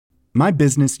My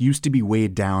business used to be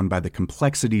weighed down by the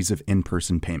complexities of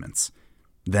in-person payments.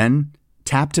 Then,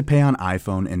 Tap to Pay on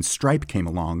iPhone and Stripe came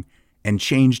along and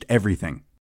changed everything.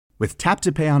 With Tap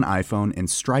to Pay on iPhone and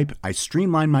Stripe, I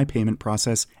streamlined my payment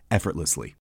process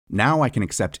effortlessly. Now I can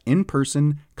accept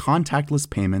in-person, contactless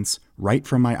payments right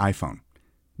from my iPhone.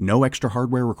 No extra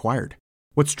hardware required.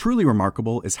 What's truly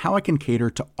remarkable is how I can cater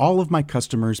to all of my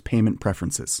customers' payment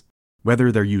preferences.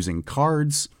 Whether they're using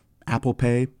cards, Apple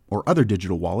Pay, or other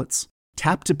digital wallets,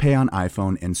 Tap to Pay on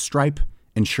iPhone and Stripe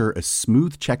ensure a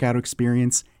smooth checkout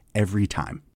experience every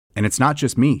time. And it's not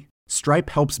just me.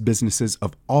 Stripe helps businesses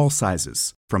of all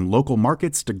sizes, from local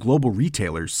markets to global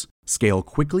retailers, scale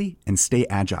quickly and stay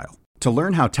agile. To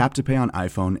learn how Tap to Pay on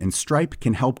iPhone and Stripe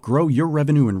can help grow your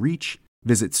revenue and reach,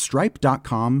 visit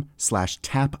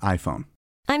stripe.com/tapiphone.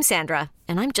 I'm Sandra,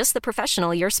 and I'm just the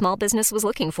professional your small business was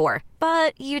looking for.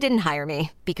 But you didn't hire me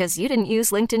because you didn't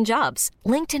use LinkedIn Jobs.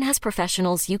 LinkedIn has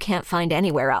professionals you can't find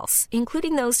anywhere else,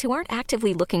 including those who aren't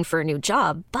actively looking for a new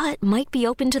job, but might be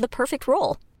open to the perfect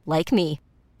role, like me.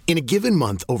 In a given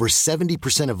month, over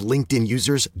 70% of LinkedIn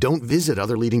users don't visit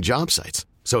other leading job sites.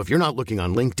 So if you're not looking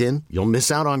on LinkedIn, you'll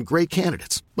miss out on great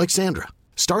candidates like Sandra.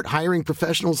 Start hiring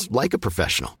professionals like a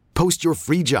professional. Post your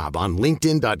free job on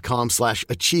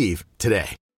linkedin.com/achieve today.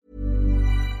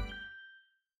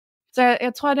 Så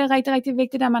jeg tror, det er rigtig, rigtig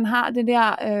vigtigt, at man har det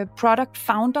der product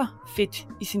founder fit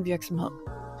i sin virksomhed.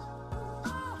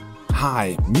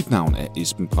 Hej, mit navn er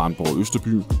Esben Brandborg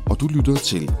Østerby, og du lytter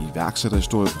til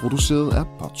iværksætterhistorie produceret af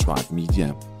Podtribe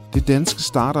Media. Det danske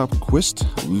startup Quest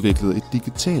har udviklet et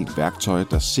digitalt værktøj,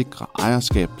 der sikrer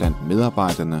ejerskab blandt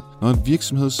medarbejderne, når en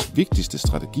virksomheds vigtigste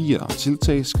strategier og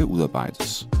tiltag skal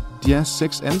udarbejdes. De er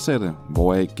 6 ansatte,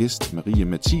 hvoraf gæst Marie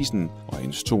Mathisen og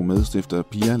hendes 2 medstiftere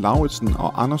Pia Lauritsen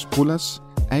og Anders Pullas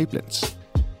er iblandt.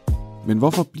 Men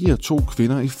hvorfor bliver 2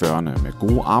 kvinder i 40'erne med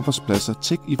gode arbejdspladser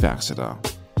tech-iværksættere?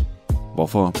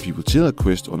 Hvorfor pivoterede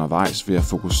Quest undervejs ved at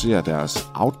fokusere deres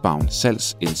outbound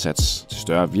salgsindsats til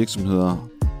større virksomheder?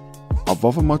 Og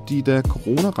hvorfor måtte de, da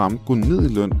corona ramte, gå ned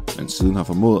i løn, men siden har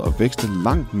formået at vækste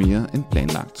langt mere end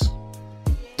planlagt?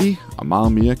 Det og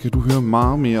meget mere kan du høre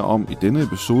meget mere om i denne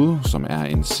episode, som er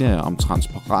en serie om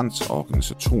transparens og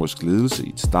organisatorisk ledelse i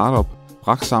et startup,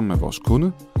 bragt sammen med vores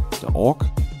kunde, The Org,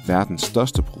 verdens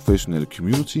største professionelle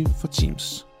community for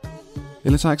Teams.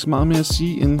 Ellers har jeg ikke så meget mere at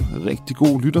sige. En rigtig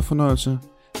god lytterfornøjelse.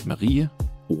 Marie,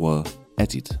 ordet er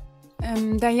dit.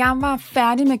 Da jeg var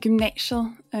færdig med gymnasiet,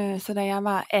 så da jeg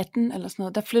var 18 eller sådan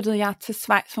noget, der flyttede jeg til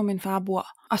Schweiz, hvor min far bor.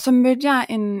 Og så mødte jeg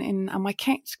en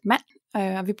amerikansk mand,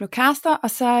 og vi blev kærester, og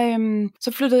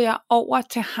så flyttede jeg over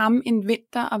til ham en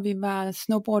vinter, og vi var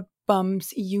snowboard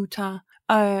bums i Utah.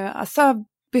 Og så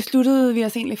besluttede vi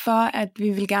os egentlig for, at vi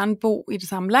ville gerne bo i det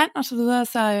samme land og så videre,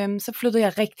 så flyttede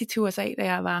jeg rigtig til USA, da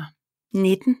jeg var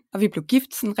 19, og vi blev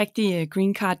gift, sådan en rigtig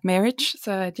green card marriage,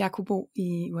 så at jeg kunne bo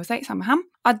i USA sammen med ham.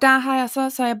 Og der har jeg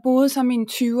så jeg boede som mine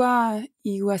 20'ere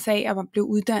i USA, og blev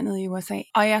uddannet i USA.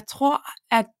 Og jeg tror,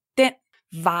 at den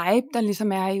vibe, der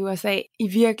ligesom er i USA, i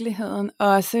virkeligheden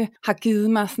også har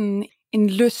givet mig sådan en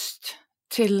lyst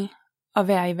til at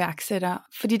være iværksætter,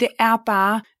 fordi det er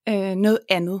bare noget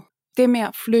andet. Det med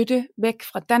at flytte væk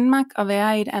fra Danmark og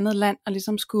være i et andet land og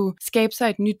ligesom skulle skabe sig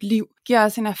et nyt liv, giver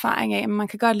også en erfaring af, at man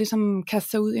kan godt ligesom kaste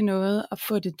sig ud i noget og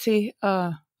få det til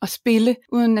at spille,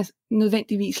 uden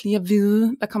nødvendigvis lige at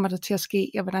vide, hvad kommer der til at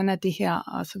ske, og hvordan er det her,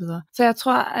 og så videre. Så jeg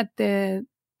tror, at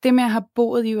det med at have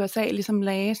boet i USA ligesom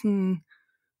lagde sådan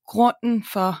grunden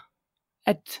for,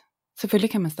 at selvfølgelig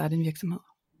kan man starte en virksomhed.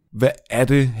 Hvad er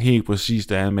det helt præcis,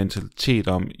 der er en mentalitet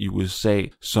om i USA,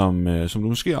 som du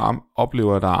måske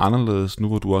oplever, der er anderledes nu,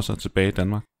 hvor du også er tilbage i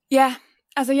Danmark? Ja,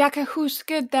 altså jeg kan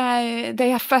huske, da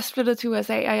jeg først flyttede til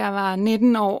USA, og jeg var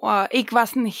 19 år, og ikke var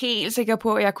sådan helt sikker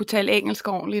på, at jeg kunne tale engelsk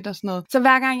ordentligt og sådan noget. Så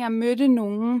hver gang jeg mødte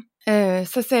nogen,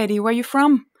 så sagde de, where are you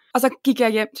from? Og så gik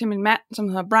jeg hjem til min mand, som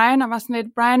hedder Brian, og var sådan lidt,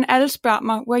 Brian, alle spørger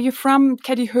mig, where are you from?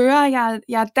 Kan de høre, at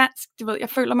jeg er dansk? Du ved, jeg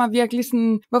føler mig virkelig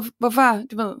sådan, hvorfor,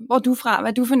 du ved, hvor er du fra?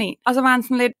 Hvad er du for en? Og så var han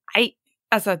sådan lidt,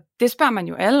 altså, det spørger man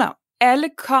jo alle om. Alle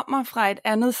kommer fra et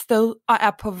andet sted, og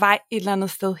er på vej et eller andet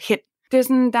sted hen. Det er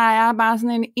sådan, der er bare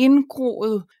sådan en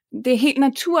indgroet, det er helt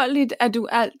naturligt, at du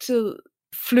altid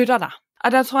flytter dig.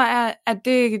 Og der tror jeg, at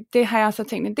det har jeg så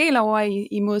tænkt en del over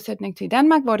i modsætning til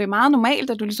Danmark, hvor det er meget normalt,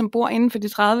 at du ligesom bor inden for de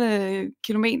 30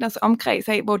 kilometers omkreds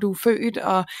af, hvor du er født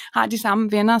og har de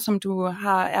samme venner, som du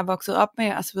er vokset op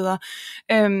med osv.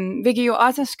 Hvilket jo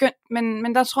også er skønt,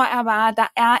 men der tror jeg bare, at der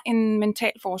er en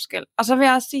mental forskel. Og så vil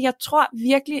jeg også sige, at jeg tror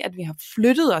virkelig, at vi har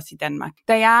flyttet os i Danmark.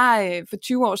 Da jeg for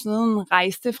 20 år siden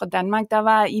rejste fra Danmark, der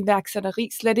var iværksætteri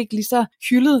slet ikke lige så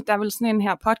hyldet. Der vil sådan en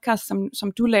her podcast,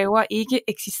 som du laver, ikke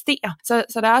eksistere.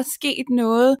 Så der er også sket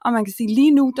noget, og man kan sige,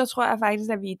 lige nu, der tror jeg faktisk,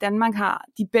 at vi i Danmark har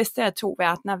de bedste af to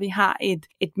verdener. Vi har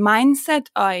et mindset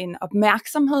og en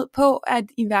opmærksomhed på, at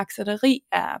iværksætteri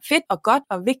er fedt og godt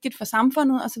og vigtigt for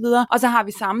samfundet osv. Og så har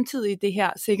vi samtidig det her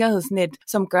sikkerhedsnet,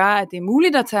 som gør, at det er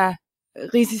muligt at tage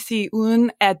risici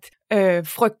uden at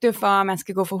frygte for, at man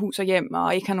skal gå fra hus og hjem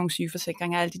og ikke have nogen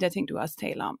sygeforsikringer og alle de der ting, du også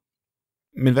taler om.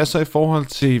 Men hvad så i forhold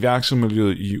til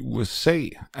iværksættermiljøet i USA?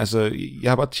 Altså,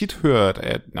 jeg har bare tit hørt,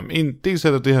 at dels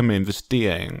er der det her med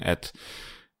investering, at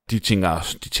de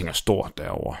tænker stort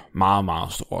derovre. Meget,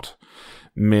 meget stort.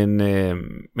 Men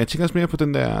jeg tænker også mere på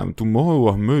den der, du må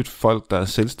jo have mødt folk, der er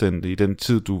selvstændige i den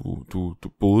tid, du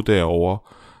boede derovre.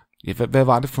 Ja, hvad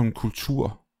var det for en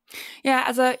kultur? Ja,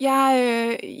 altså,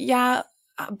 jeg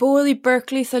boede i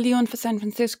Berkeley, så lige uden for San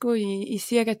Francisco i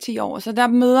cirka 10 år. Så der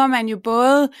møder man jo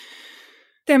både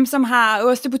dem, som har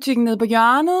ostebutikken nede på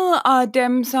hjørnet, og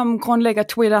dem, som grundlægger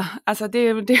Twitter. Altså, det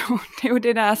er jo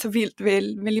det, der er så vildt ved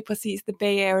lige præcis The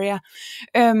Bay Area.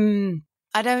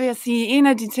 Og der vil jeg sige, en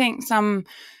af de ting, som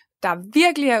der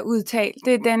virkelig er udtalt,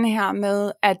 det er den her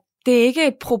med, at det ikke er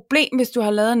et problem, hvis du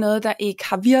har lavet noget, der ikke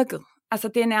har virket. Altså,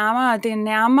 det er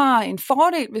nærmere en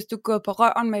fordel, hvis du går på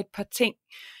røven med et par ting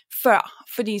før,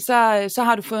 fordi så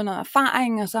har du fået noget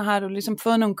erfaring, og så har du ligesom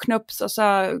fået nogle knups, og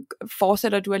så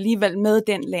fortsætter du alligevel med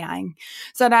den læring.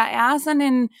 Så der er sådan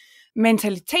en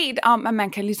mentalitet om, at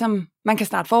man kan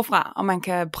starte forfra, og man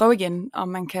kan prøve igen, og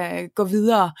man kan gå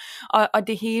videre, og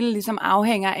det hele ligesom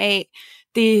afhænger af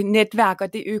det netværk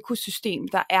og det økosystem,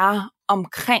 der er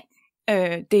omkring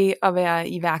det at være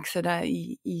iværksætter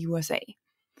i USA.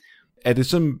 Er det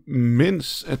så,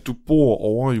 mens at du bor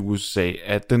over i USA,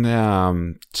 at den her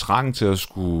trang til at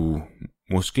skulle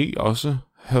måske også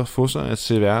få sig et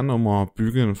CVR-nummer og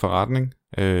bygge en forretning,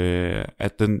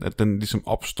 at den ligesom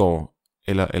opstår,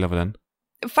 eller hvordan?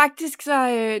 Faktisk så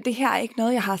det her er ikke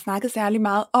noget, jeg har snakket særlig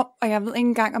meget om, og jeg ved ikke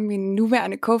engang, om min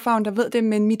nuværende co-founder ved det,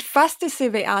 men mit første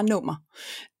CVR-nummer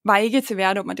var ikke et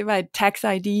CVR-nummer, det var et tax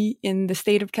ID in the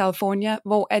state of California,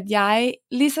 hvor at jeg,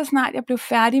 lige så snart jeg blev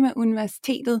færdig med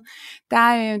universitetet,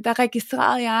 der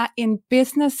registrerede jeg en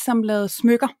business, som lavede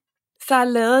smykker. Så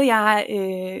lavede jeg,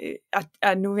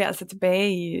 og nu er jeg altså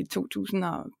tilbage i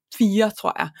 2004,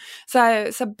 tror jeg,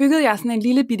 så byggede jeg sådan en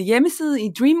lille bitte hjemmeside i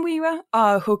Dreamweaver,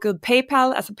 og huggede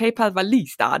PayPal, altså PayPal var lige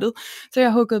startet, så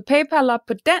jeg huggede PayPal op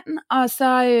på den, og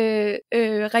så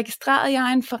registrerede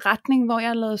jeg en forretning, hvor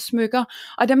jeg lavede smykker,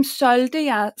 og dem solgte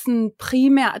jeg sådan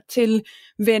primært til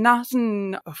venner,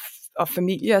 sådan, og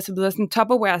familie og så videre, sådan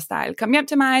Tupperware-style. Kom hjem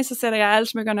til mig, så sætter jeg alle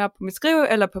smykkerne op på mit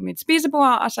eller på mit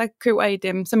spisebord, og så køber I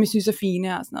dem, som I synes er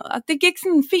fine og sådan noget. Og det gik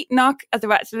sådan fint nok. Altså det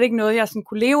var altså ikke noget, jeg sådan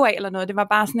kunne leve af eller noget. Det var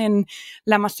bare sådan en,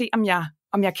 lad mig se,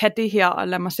 om jeg kan det her, og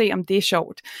lad mig se, om det er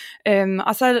sjovt.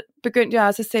 Og så begyndte jeg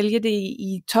også at sælge det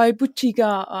i tøjbutikker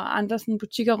og andre sådan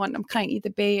butikker rundt omkring i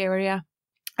The Bay Area.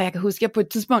 Og jeg kan huske, at jeg på et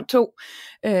tidspunkt tog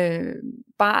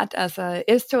altså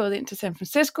S-toget ind til San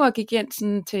Francisco og gik ind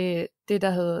sådan til det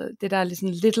der er ligesom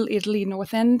Little Italy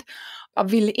North End,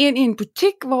 og ville ind i en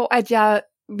butik, hvor at jeg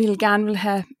gerne ville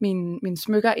have mine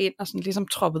smykker ind, og sådan ligesom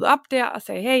troppet op der, og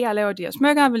sagde, hey, jeg laver de her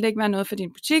smykker, vil det ikke være noget for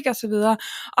din butik, og så videre.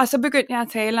 Og så begyndte jeg at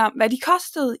tale om, hvad de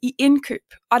kostede i indkøb,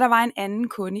 og der var en anden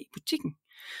kunde i butikken.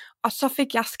 Og så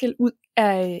fik jeg skæld ud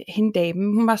af hende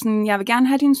damen. Hun var sådan, jeg vil gerne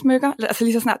have dine smykker. Altså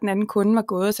lige så snart den anden kunde var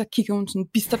gået, så kiggede hun sådan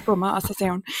bistert på mig, og så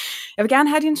sagde hun, jeg vil gerne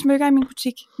have dine smykker i min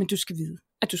butik, men du skal vide,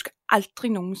 at du skal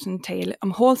aldrig nogensinde tale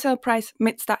om wholesale price,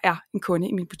 mens der er en kunde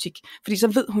i min butik. Fordi så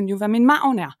ved hun jo, hvad min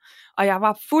margen er. Og jeg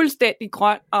var fuldstændig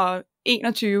grøn og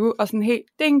 21 og sådan helt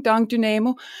ding-dong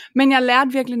dynamo. Men jeg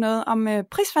lærte virkelig noget om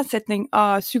prisfastsætning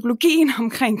og psykologien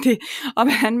omkring det, og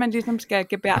hvordan man ligesom skal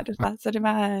gebære det. Så det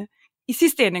var i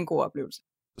sidste ende en god oplevelse.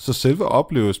 Så selve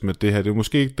oplevelsen med det her, det er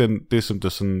måske ikke det, som der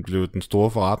sådan blev den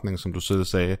store forretning, som du selv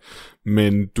sagde,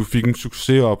 men du fik en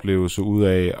succesoplevelse ud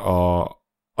af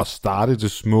at starte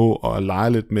det små, og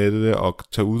lege lidt med det, og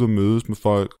tage ud og mødes med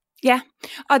folk. Ja,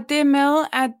 og det med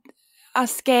at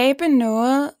skabe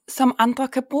noget, som andre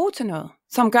kan bruge til noget,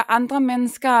 som gør andre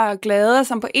mennesker glade,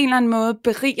 som på en eller anden måde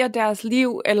beriger deres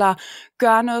liv, eller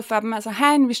gør noget for dem. Altså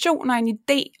have en vision og en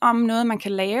idé om noget, man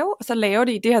kan lave, og så lave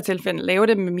det i det her tilfælde, lave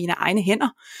det med mine egne hænder,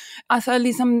 og så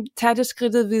ligesom tage det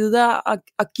skridtet videre,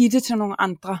 og give det til nogle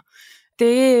andre.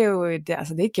 Det er jo det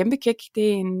er et kæmpe kick. Det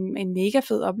er en mega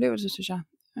fed oplevelse, synes jeg.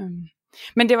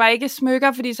 Men det var ikke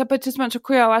smykker, fordi så på et tidspunkt, så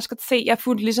kunne jeg jo også godt se, at jeg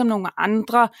fulgte ligesom nogle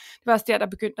andre. Det var også der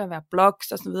begyndte at være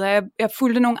blogs og sådan videre. Jeg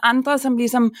fulgte nogle andre, som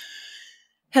ligesom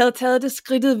havde taget det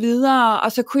skridtet videre,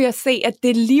 og så kunne jeg se, at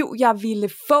det liv, jeg ville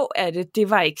få af det, det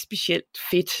var ikke specielt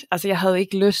fedt. Altså, jeg havde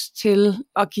ikke lyst til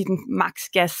at give den maks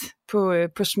gas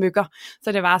på smykker.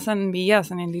 Så det var sådan mere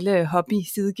sådan en lille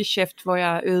hobby-sidegeschæft, hvor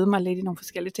jeg øvede mig lidt i nogle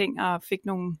forskellige ting, og fik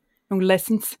nogle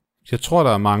lessons. Jeg tror,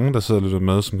 der er mange, der sidder lidt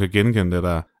med, som kan genkende det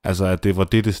der. Altså, at det var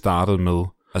det startede med.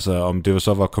 Altså, om det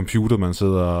så var computer, man sad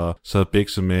og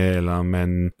bækse med, eller om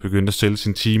man begyndte at sælge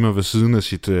sine timer ved siden af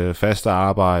sit faste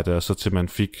arbejde, og så til man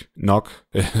fik nok,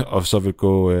 og så vil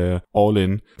gå all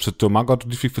in. Så det var meget godt, at du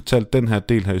lige fik fortalt den her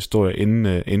del her historie,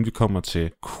 inden vi kommer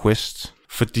til Quest.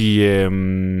 Fordi,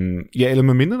 eller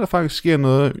med mindre der faktisk sker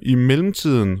noget i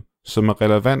mellemtiden, som er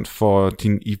relevant for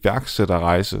din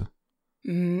iværksætterrejse.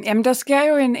 Jamen, der sker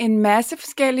jo en masse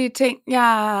forskellige ting.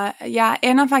 Jeg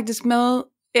ender faktisk med,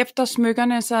 efter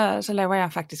smykkerne, så laver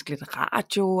jeg faktisk lidt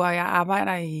radio, og jeg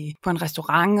arbejder på en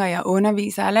restaurant, og jeg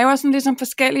underviser. Jeg laver sådan ligesom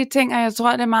forskellige ting, og jeg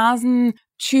tror, det er meget sådan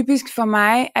typisk for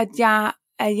mig, at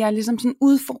jeg ligesom sådan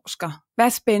udforsker. Hvad er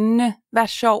spændende? Hvad er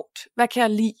sjovt? Hvad kan jeg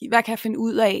lide? Hvad kan jeg finde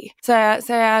ud af? Så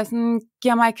jeg sådan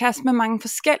giver mig i kast med mange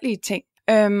forskellige ting.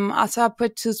 Og så på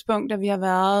et tidspunkt, da vi har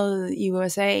været i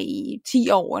USA i 10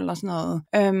 år eller sådan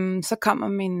noget, så kommer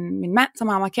min mand, som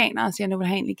er amerikaner, og siger, at nu vil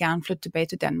han egentlig gerne flytte tilbage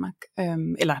til Danmark.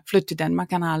 Eller flytte til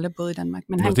Danmark, han har aldrig boet i Danmark,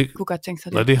 men han kunne godt tænke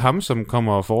sig det. Er det ham, som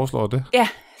kommer og foreslår det? Ja,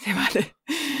 det var det.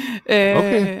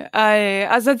 Okay.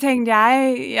 Og så tænkte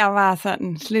jeg var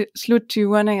sådan slut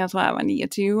 20'erne, jeg tror jeg var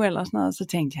 29 eller sådan noget, så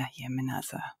tænkte jeg, jamen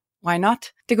altså, why not?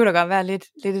 Det kunne da godt være lidt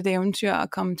et eventyr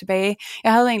at komme tilbage.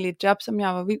 Jeg havde egentlig et job, som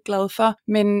jeg var vildt glad for,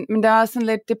 men der var sådan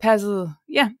lidt, det passede,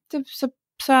 ja,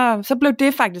 så blev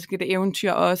det faktisk et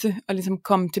eventyr også, at ligesom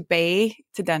komme tilbage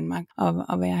til Danmark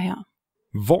og være her.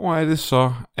 Hvor er det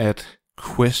så, at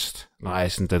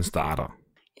Quest-rejsen den starter?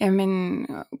 Jamen,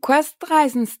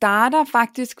 Quest-rejsen starter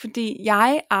faktisk, fordi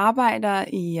jeg arbejder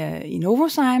i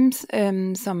Novozymes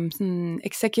som sådan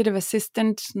executive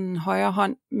assistant, sådan højre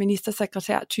hånd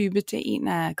ministersekretær-type til en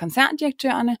af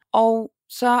koncerndirektørerne. Og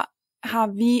så har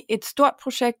vi et stort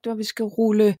projekt, hvor vi skal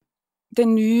rulle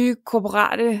den nye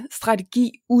korporate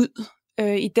strategi ud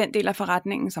i den del af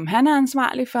forretningen, som han er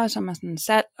ansvarlig for, som er sådan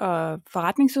salg og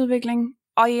forretningsudvikling.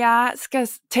 Og jeg skal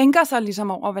tænke så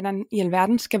ligesom over, hvordan i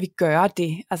alverden skal vi gøre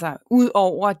det. Altså ud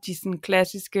over de sådan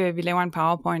klassiske, vi laver en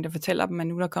PowerPoint og fortæller dem, at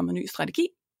nu der er kommet en ny strategi.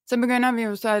 Så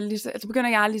begynder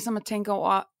jeg ligesom at tænke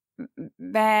over,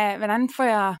 hvordan får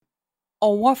jeg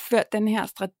overført den her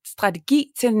strategi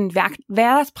til en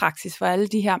hverdagspraksis for alle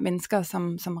de her mennesker,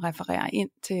 som refererer ind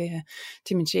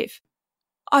til min chef.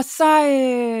 Og så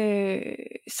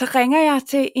ringer jeg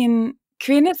til en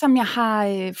kvinde, som jeg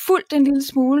har fulgt en lille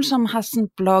smule, som har sådan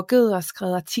blogget og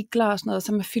skrevet artikler og sådan noget,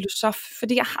 som er filosof,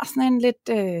 fordi jeg har sådan en lidt,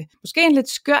 måske en lidt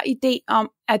skør idé om,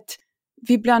 at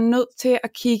vi bliver nødt til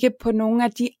at kigge på nogle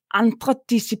af de andre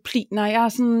discipliner. Jeg er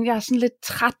sådan lidt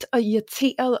træt og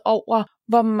irriteret over,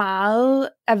 hvor meget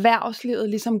erhvervslivet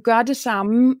ligesom gør det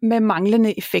samme med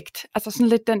manglende effekt. Altså sådan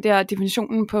lidt den der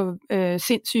definitionen på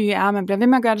sindssyge er, at man bliver ved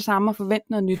med at gøre det samme og forvente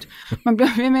noget nyt. Man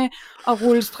bliver ved med at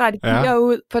rulle strategier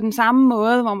ud på den samme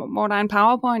måde, hvor der er en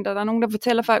PowerPoint, og der er nogen, der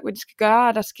fortæller folk, hvad de skal gøre,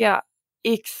 og der sker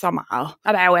ikke så meget.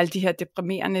 Og der er jo alle de her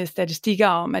deprimerende statistikker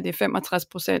om, at det er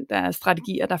 65% af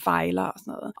strategier, der fejler og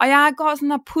sådan noget. Og jeg går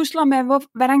sådan og pusler med,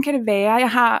 hvordan kan det være?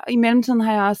 I mellemtiden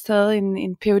har jeg også taget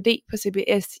en Ph.D. på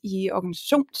CBS i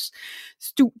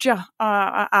organisationsstudier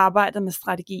og arbejdet med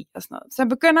strategi og sådan noget. Så jeg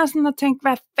begynder sådan at tænke,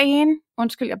 hvad fanden,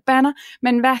 undskyld jeg banner,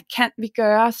 men hvad kan vi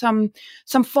gøre,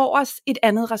 som får os et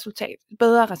andet resultat, et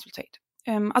bedre resultat?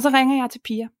 Og så ringer jeg til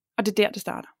Pia, og det er der, det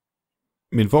starter.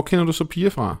 Men hvor kender du så Pia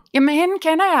fra? Jamen, hende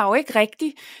kender jeg jo ikke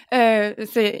rigtigt.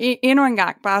 Så endnu en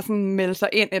gang bare sådan melde sig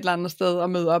ind et eller andet sted og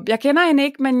møde op. Jeg kender hende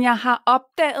ikke, men jeg har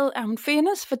opdaget, at hun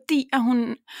findes, fordi at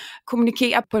hun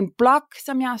kommunikerer på en blog,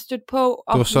 som jeg har stødt på.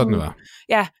 Og det var sådan, det var.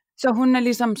 Ja, så hun er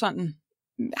ligesom sådan,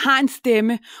 har en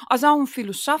stemme. Og så er hun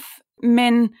filosof,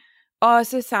 men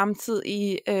også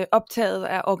samtidig optaget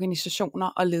af organisationer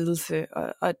og ledelse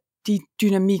og de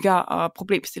dynamikker og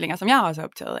problemstillinger, som jeg også er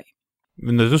optaget af.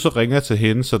 Men når du så ringer til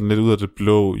hende sådan lidt ud af det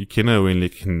blå, I kender jo egentlig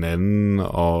ikke hinanden,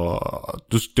 og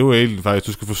det var egentlig faktisk,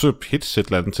 du skal forsøge at pitche et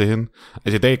eller andet til hende.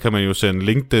 Altså i dag kan man jo sende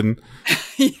LinkedIn.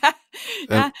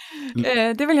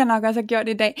 Det vil jeg nok også have gjort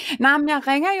i dag. Nej, men jeg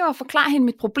ringer jo og forklarer hende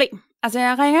mit problem. Altså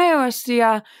jeg ringer jo og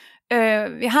siger,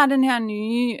 vi har den her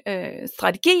nye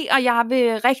strategi, og jeg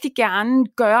vil rigtig gerne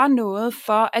gøre noget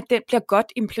for, at den bliver godt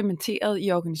implementeret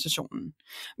i organisationen.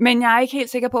 Men jeg er ikke helt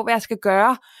sikker på, hvad jeg skal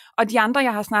gøre. Og de andre,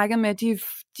 jeg har snakket med,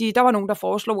 der var nogen, der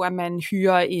foreslog, at man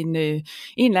hyrer en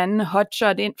eller anden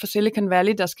hotshot ind for Silicon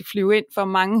Valley, der skal flyve ind for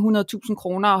mange 100.000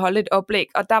 kroner og holde et oplæg.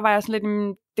 Og der var jeg sådan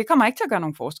lidt, det kommer ikke til at gøre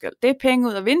nogen forskel. Det er penge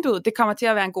ud af vinduet. Det kommer til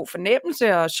at være en god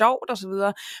fornemmelse og sjovt osv.,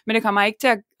 men det kommer ikke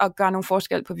til at gøre nogen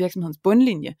forskel på virksomhedens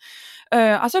bundlinje.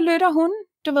 Og så lytter hun,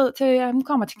 du ved, til hun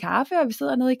kommer til kaffe, og vi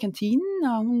sidder nede i kantinen,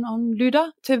 og hun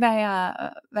lytter til, hvad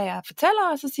jeg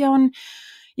fortæller, og så siger hun,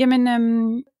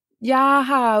 jamen, jeg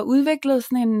har udviklet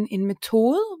sådan en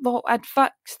metode, hvor at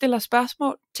folk stiller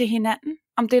spørgsmål til hinanden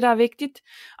om det, der er vigtigt,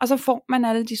 og så får man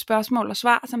alle de spørgsmål og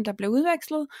svar, som der bliver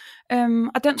udvekslet,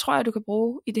 og den tror jeg, du kan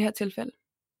bruge i det her tilfælde.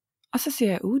 Og så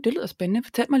siger jeg, det lyder spændende,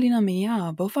 fortæl mig lige noget mere,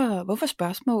 og hvorfor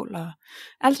spørgsmål, og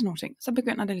alt sådan nogle ting. Så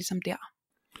begynder det ligesom der.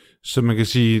 Så man kan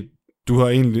sige, du har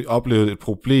egentlig oplevet et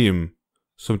problem,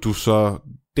 som du så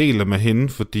deler med hende,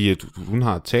 fordi at hun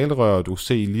har et talerør, og du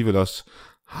ser alligevel også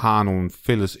har nogle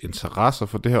fælles interesser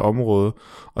for det her område,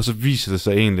 og så viser det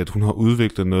sig egentlig, at hun har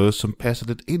udviklet noget, som passer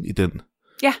lidt ind i den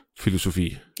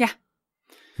filosofi. Ja.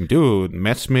 Men det er jo en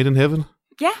match made in heaven.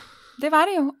 Ja, det var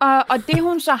det jo. Og det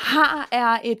hun så har,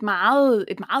 er et meget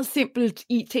simpelt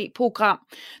IT-program,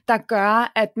 der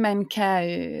gør, at man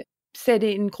kan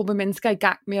sætte en gruppe mennesker i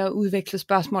gang med at udveksle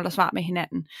spørgsmål og svar med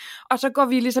hinanden. Og så går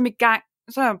vi ligesom i gang,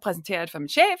 så præsenterer jeg det for min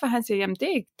chef, og han siger, jamen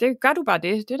det gør du bare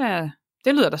det.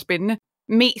 Det lyder da spændende.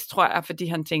 Mest tror jeg, fordi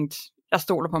han tænkte, jeg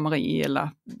stoler på Marie, eller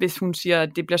hvis hun siger,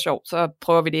 at det bliver sjovt, så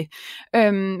prøver vi det.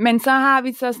 Men så har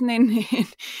vi så sådan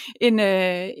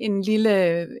en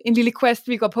lille quest,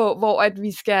 vi går på, hvor at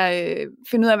vi skal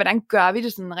finde ud af, hvordan gør vi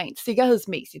det sådan rent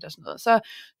sikkerhedsmæssigt og sådan noget.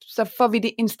 Så får vi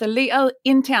det installeret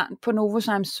internt på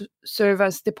Novozymes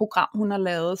servers, det program, hun har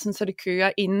lavet, sådan, så det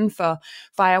kører inden for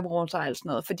firewalls og alt sådan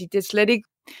noget. Fordi det er slet ikke,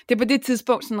 det er på det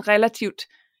tidspunkt sådan relativt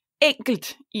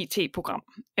enkelt IT-program.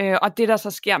 Og det, der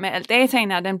så sker med al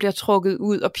dataen, er, at den bliver trukket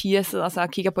ud, og Pia sidder så og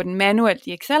kigger på den manuelt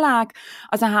i Excel-ark,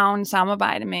 og så har hun en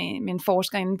samarbejde med en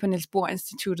forsker inde på Niels Bohr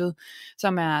Instituttet,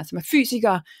 som er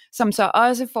fysiker, som så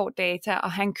også får data,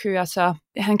 og han kører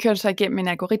så igennem en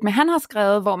algoritme, han har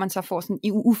skrevet, hvor man så får sådan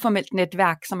et uformelt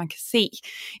netværk, så man kan se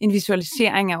en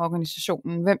visualisering af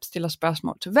organisationen, hvem stiller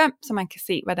spørgsmål til hvem, så man kan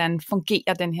se, hvordan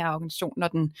fungerer den her organisation,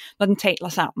 når den taler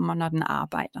sammen, og når den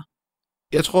arbejder.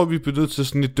 Jeg tror, vi bliver nødt til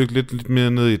sådan at dykke lidt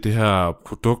mere ned i det her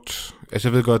produkt. Altså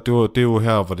jeg ved godt, det er jo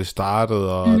her, hvor det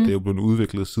startede, og det er jo blevet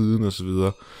udviklet siden og så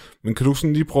videre. Men kan du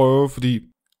sådan lige prøve, fordi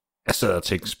jeg sad og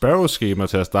tænkte spørgeskema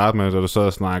til at starte med, da du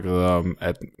så snakkede om,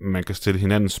 at man kan stille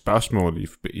hinanden spørgsmål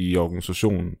i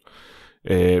organisationen.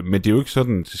 Men det er jo ikke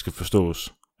sådan, det skal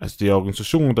forstås. Altså det er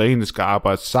organisationen, der egentlig skal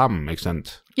arbejde sammen, ikke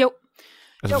sandt? Jo.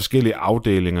 Altså forskellige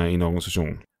afdelinger i en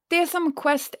organisation. Det som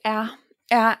Quest er,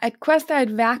 at Quest er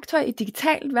et værktøj, et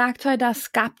digitalt værktøj, der er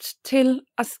skabt til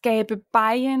at skabe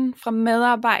buy-in fra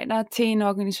medarbejdere til en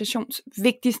organisations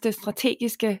vigtigste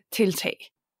strategiske tiltag.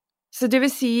 Så det vil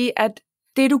sige, at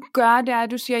det du gør, det er,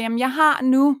 at du siger, jamen jeg har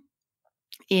nu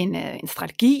en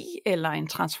strategi, eller en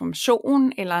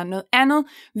transformation, eller noget andet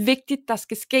vigtigt, der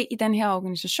skal ske i den her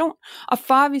organisation. Og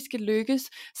for at vi skal lykkes,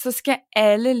 så skal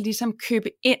alle ligesom købe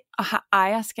ind og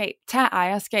tage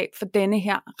ejerskab for denne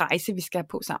her rejse, vi skal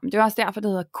på sammen. Det er også derfor, det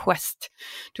hedder Quest.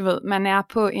 Du ved, man er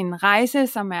på en rejse,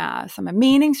 som er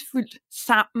meningsfyldt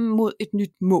sammen mod et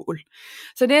nyt mål.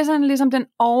 Så det er sådan ligesom den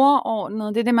overordnede,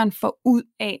 det er det, man får ud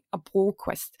af at bruge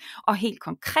Quest. Og helt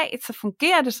konkret, så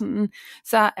fungerer det sådan,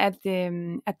 så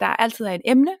at der altid er et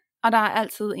emne, og der er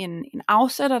altid en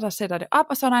afsætter, der sætter det op,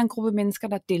 og så er der en gruppe mennesker,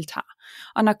 der deltager.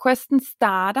 Og når questen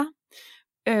starter,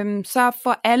 så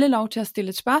får alle lov til at stille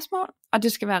et spørgsmål, og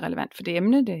det skal være relevant for det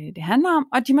emne, det handler om,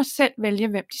 og de må selv vælge,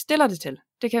 hvem de stiller det til.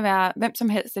 Det kan være hvem som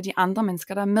helst af de andre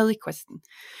mennesker, der er med i questen.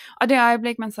 Og det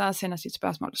øjeblik, man så sender sit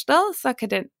spørgsmål afsted, så kan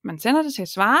den, man sender det til,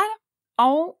 svare det,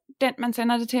 og den, man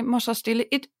sender det til, må så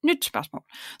stille et nyt spørgsmål.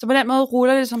 Så på den måde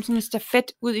ruller det som sådan en stafet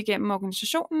ud igennem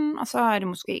organisationen, og så er det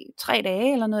måske 3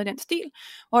 dage eller noget i den stil,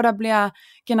 hvor der bliver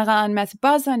genereret en masse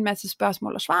buzzer, en masse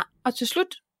spørgsmål og svar, og til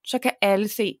slut, så kan alle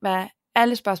se, hvad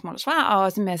alle spørgsmål og svar, og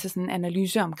også en masse sådan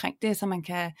analyse omkring det, så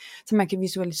man kan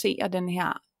visualisere den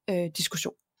her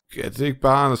diskussion. Ja, det er ikke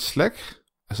bare en Slack?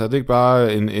 Altså er det ikke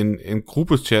bare en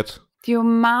gruppechat? Det er jo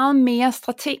meget mere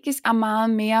strategisk og meget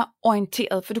mere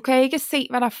orienteret, for du kan ikke se,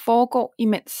 hvad der foregår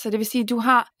imens. Så det vil sige,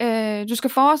 du skal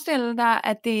forestille dig,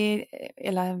 at det,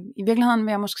 eller i virkeligheden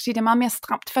vil jeg måske sige, det er meget mere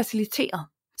stramt faciliteret.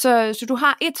 Så du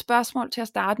har et spørgsmål til at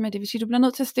starte med, det vil sige, du bliver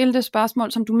nødt til at stille det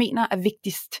spørgsmål, som du mener er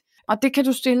vigtigst. Og det kan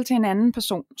du stille til en anden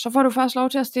person. Så får du først lov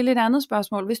til at stille et andet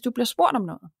spørgsmål, hvis du bliver spurgt om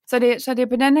noget. Så det er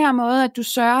på den her måde, at du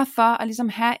sørger for at ligesom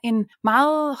have en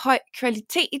meget høj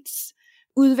kvalitets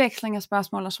udveksling af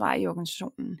spørgsmål og svar i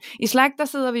organisationen. I Slack, der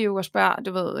sidder vi jo og spørger,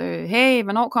 du ved, hey,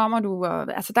 hvornår kommer du?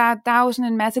 Og, altså, der er jo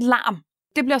sådan en masse larm.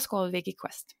 Det bliver skåret væk i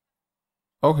Quest.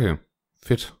 Okay,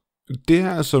 fedt. Det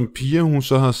her, som Pia, hun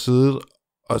så har siddet,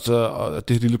 og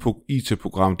det lille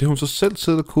IT-program, det har hun så selv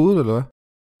siddet og kodet, eller hvad?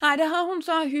 Nej, der har hun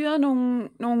så hyret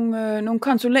nogle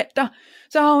konsulenter.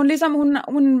 Så har hun ligesom,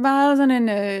 hun var sådan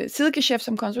en sidegeschæft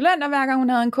som konsulent, og hver gang hun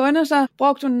havde en kunde, så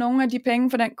brugte hun nogle af de penge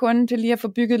for den kunde til lige at få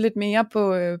bygget lidt mere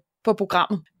på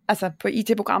programmet. Altså på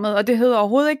IT-programmet, og det hed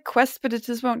overhovedet ikke Quest på det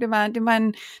tidspunkt. Det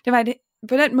var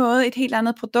på den måde et helt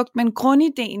andet produkt, men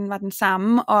grundideen var den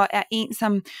samme, og er en,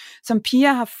 som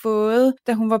Pia har fået,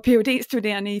 da hun var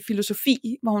Ph.D.-studerende i filosofi,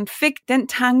 hvor hun fik den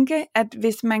tanke, at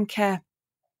hvis man kan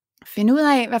finde ud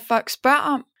af, hvad folk spørger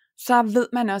om, så ved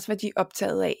man også, hvad de er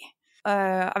optaget af.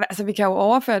 Altså vi kan jo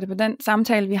overføre det på den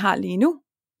samtale, vi har lige nu.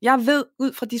 Jeg ved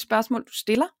ud fra de spørgsmål, du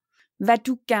stiller, hvad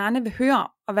du gerne vil høre om,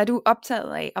 og hvad du er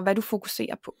optaget af, og hvad du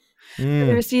fokuserer på.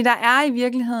 Det vil sige, der er i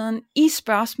virkeligheden i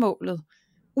spørgsmålet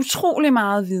utrolig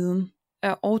meget viden,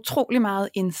 og utrolig meget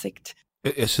indsigt.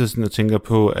 Jeg sidder sådan og tænker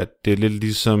på, at det er lidt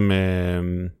ligesom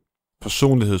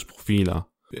personlighedsprofiler.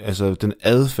 Altså den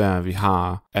adfærd, vi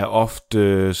har, er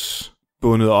ofte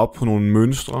bundet op på nogle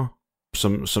mønstre,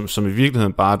 som i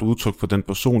virkeligheden bare er et udtryk for den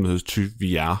personlighedstype,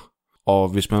 vi er. Og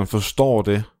hvis man forstår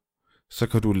det, så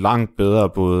kan du langt bedre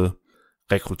både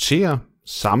rekruttere,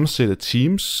 sammensætte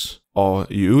teams, og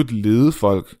i øvrigt lede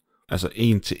folk, altså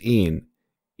en til en,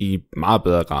 i meget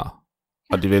bedre grad.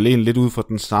 Og det er vel egentlig lidt ud fra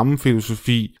den samme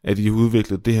filosofi, at de har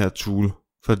udviklet det her tool.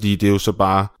 Fordi det er jo så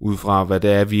bare ud fra, hvad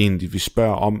det er, vi egentlig vil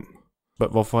spørge om.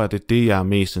 Hvorfor er det, jeg er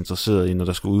mest interesseret i, når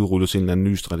der skal udrulles en eller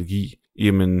anden ny strategi?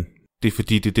 Jamen, det er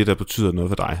fordi, det er det, der betyder noget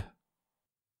for dig.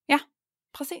 Ja,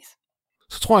 præcis.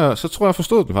 Så tror jeg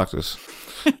forstod den faktisk.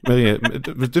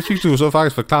 Men det fik du jo så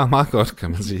faktisk forklaret meget godt,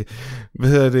 kan man sige.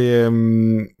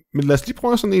 Men lad os lige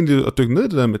prøve sådan egentlig at dykke ned i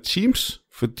det der med Teams,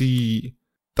 fordi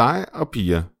dig og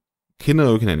Pia kender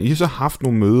jo ikke hinanden. I har så haft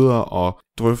nogle møder og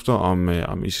drøfter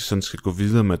om I sådan skal gå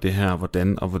videre med det her,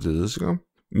 hvordan og hvorledes, ikke?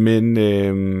 Men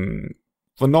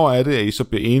hvornår er det, at I så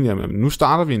bliver enige om, at nu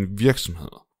starter vi en virksomhed?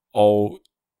 Og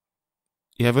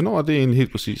ja, hvornår er det egentlig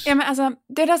helt præcis? Jamen altså,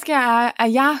 det der sker er,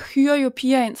 at jeg hyrer jo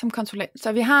Pia ind som konsulent.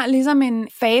 Så vi har ligesom en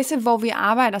fase, hvor vi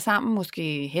arbejder sammen,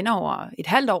 måske hen over et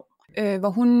halvt år, hvor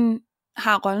hun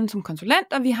har rollen som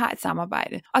konsulent, og vi har et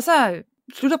samarbejde. Og så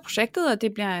slutter projektet, og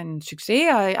det bliver en succes,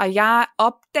 og jeg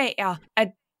opdager, at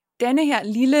denne her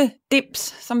lille dims,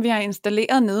 som vi har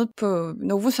installeret nede på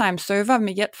Novozymes server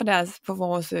med hjælp for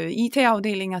vores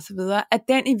IT-afdeling og så videre, at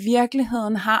den i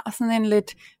virkeligheden har sådan en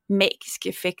lidt magisk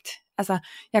effekt. Altså,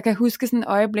 jeg kan huske sådan et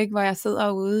øjeblik, hvor jeg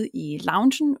sidder ude i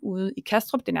loungen, ude i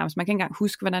Kastrup. Det er nærmest, man kan ikke engang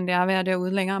huske, hvordan det er at være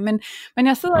derude længere. Men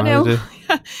jeg sidder derude,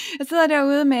 jeg sidder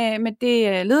derude med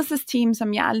det ledelsesteam,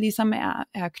 som jeg ligesom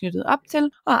er knyttet op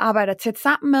til, og arbejder tæt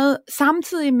sammen med,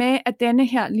 samtidig med, at denne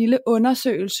her lille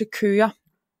undersøgelse kører.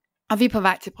 Og vi er på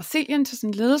vej til Brasilien til sådan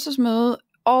et ledelsesmøde,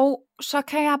 og så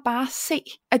kan jeg bare se,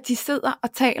 at de sidder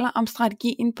og taler om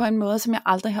strategien på en måde, som jeg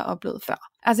aldrig har oplevet før.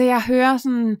 Altså jeg hører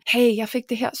sådan, hey, jeg fik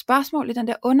det her spørgsmål i den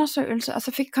der undersøgelse, og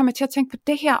så kom jeg til at tænke på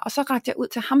det her, og så rakte jeg ud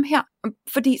til ham her,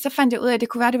 fordi så fandt jeg ud af, at det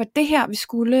kunne være, at det var det her, vi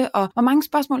skulle, og hvor mange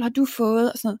spørgsmål har du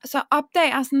fået, og sådan noget. Så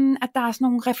opdager jeg sådan, at der er sådan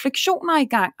nogle refleksioner i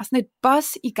gang, og sådan et buzz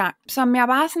i gang, som jeg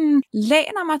bare sådan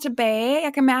læner mig tilbage.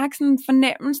 Jeg kan mærke sådan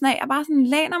fornemmelsen af, at jeg bare sådan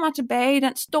læner mig tilbage i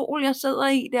den stol, jeg sidder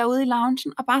i derude i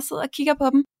loungen, og bare sidder og kigger på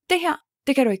dem. Det her,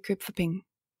 det kan du ikke købe for penge.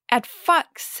 At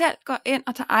folk selv går ind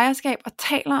og tager ejerskab og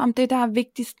taler om det, der er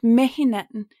vigtigst med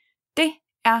hinanden, det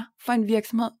er for en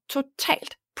virksomhed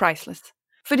totalt priceless.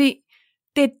 Fordi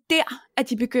det er der, at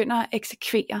de begynder at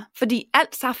eksekvere. Fordi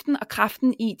alt saften og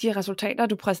kraften i de resultater,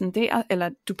 du præsenterer, eller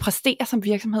du præsterer som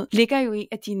virksomhed, ligger jo i,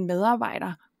 at dine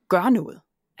medarbejdere gør noget.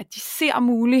 At de ser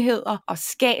muligheder og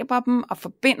skaber dem og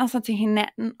forbinder sig til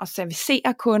hinanden og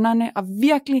servicerer kunderne og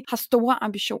virkelig har store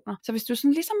ambitioner. Så hvis du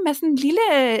sådan ligesom med sådan en lille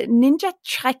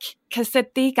ninja-trick kan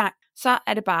sætte det i gang, så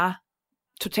er det bare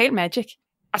total magic.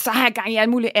 Og så har jeg gang i alt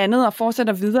muligt andet og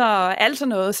fortsætter videre og alt sådan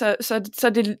noget.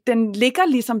 Så den ligger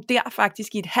ligesom der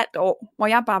faktisk i et halvt år, hvor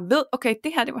jeg bare ved, okay,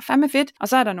 det her det var fandme fedt. Og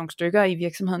så er der nogle stykker i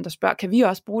virksomheden, der spørger, kan vi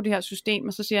også bruge det her system?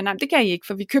 Og så siger jeg, nej, det kan I ikke,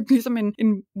 for vi købte ligesom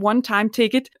en one-time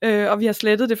ticket, og vi har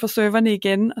slettet det fra serverne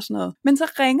igen og sådan noget. Men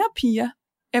så ringer Pia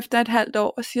efter et halvt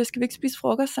år og siger, skal vi ikke spise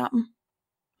frokost sammen?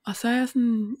 Og så er jeg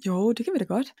sådan, jo, det kan vi da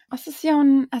godt. Og så siger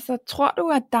hun, altså, tror du,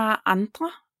 at der er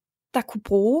andre, der kunne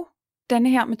bruge denne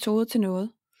her metode til noget?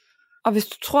 Og hvis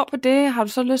du tror på det, har du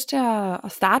så lyst til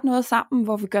at starte noget sammen,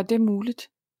 hvor vi gør det muligt?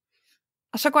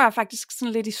 Og så går jeg faktisk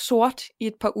sådan lidt i sort i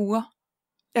et par uger.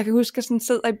 Jeg kan huske, at jeg sådan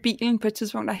sidder i bilen på et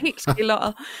tidspunkt, der er helt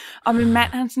skilleret, og min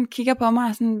mand, han sådan kigger på mig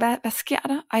og sådan, hvad sker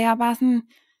der? Og jeg er bare sådan,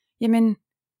 jamen,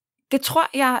 det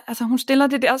tror jeg, altså hun stiller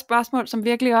det der spørgsmål, som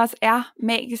virkelig også er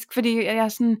magisk, fordi jeg er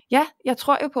sådan, ja, jeg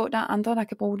tror jo på, at der er andre, der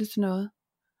kan bruge det til noget.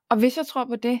 Og hvis jeg tror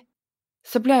på det,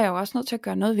 så bliver jeg jo også nødt til at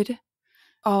gøre noget ved det.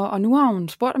 Og nu har hun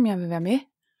spurgt, om jeg vil være med,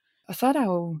 og så er der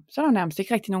jo nærmest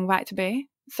ikke rigtig nogen vej tilbage.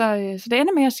 Så det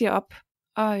ender med, at jeg siger op,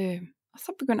 og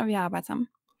så begynder vi at arbejde sammen.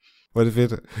 Hvor er det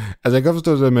fedt. Altså jeg kan godt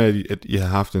forstå det der med, at I har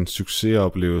haft en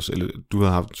succesoplevelse, eller du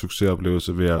har haft en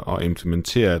succesoplevelse ved at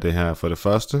implementere det her for det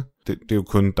første. Det er jo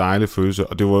kun en dejlig følelse,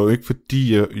 og det var jo ikke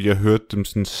fordi, jeg hørte dem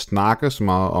sådan snakke så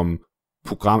meget om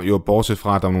program, jo bortset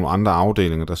fra, at der var nogle andre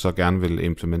afdelinger, der så gerne ville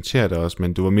implementere det også,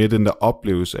 men det var mere den der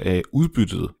oplevelse af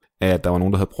udbyttet, af at der var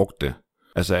nogen, der havde brugt det.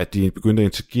 Altså at de begyndte at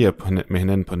interagere med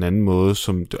hinanden på en anden måde,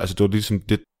 altså det var ligesom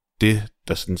det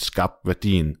der sådan skabte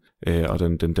værdien, og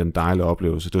den dejlige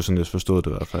oplevelse. Det var sådan, jeg forstod det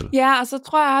i hvert fald. Ja, og så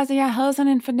tror jeg også, at jeg havde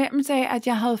sådan en fornemmelse af, at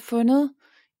jeg havde fundet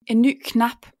en ny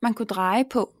knap, man kunne dreje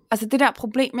på. Altså det der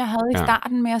problem, jeg havde i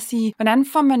starten med at sige, hvordan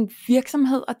får man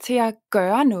virksomheder til at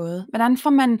gøre noget? Hvordan får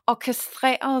man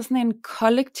orkestreret sådan en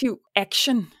kollektiv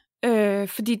action?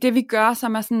 Fordi det vi gør,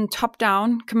 som er sådan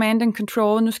top-down, command and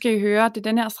control, nu skal I høre, det er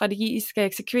den her strategi, I skal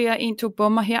eksekvere, 1, 2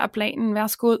 bummer, her er planen,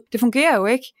 værsgo. Det fungerer jo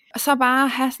ikke. Og så bare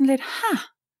have sådan lidt,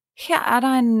 her er der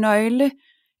en nøgle,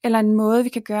 eller en måde, vi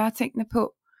kan gøre tingene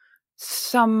på,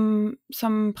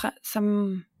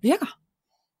 som virker.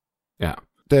 Ja.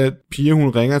 Da Pia, hun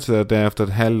ringer til dig derefter et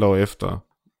halvt år efter,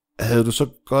 havde du så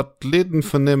godt lidt en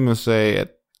fornemmelse af, at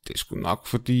det skulle nok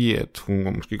fordi, at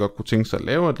hun måske godt kunne tænke sig at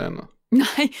lave et andet?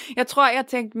 Nej, jeg tror, jeg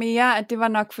tænkte mere, at det var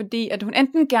nok fordi, at hun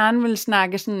enten gerne ville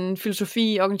snakke sådan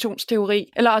filosofi, organisationsteori,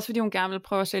 eller også fordi hun gerne ville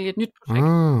prøve at sælge et nyt projekt.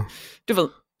 Du ved,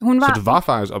 Så du var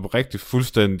faktisk oprigtigt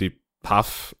fuldstændig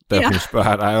paf, da hun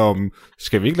spørger dig om,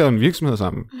 skal vi ikke lave en virksomhed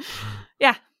sammen?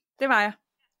 Ja, det var jeg.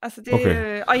 Altså det,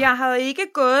 okay. Og jeg havde ikke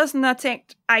gået sådan og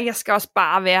tænkt, jeg skal også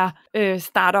bare være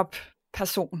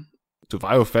startup-person. Du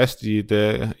var jo fast i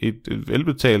et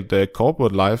velbetalt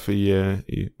corporate life i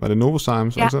var det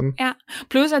Novozymes? Ja, sådan? Ja.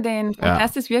 Plus at det er en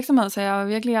fantastisk virksomhed, så jeg var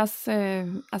virkelig også,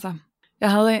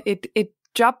 jeg havde et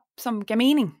job, som gav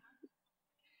mening.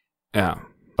 Ja.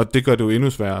 Og det gør det jo endnu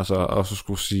sværere så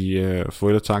skulle sige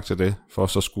forældre tak til det, for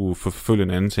så skulle forfølge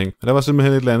en anden ting. Og der var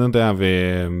simpelthen et eller andet der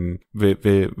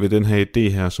ved den her idé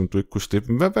her, som du ikke kunne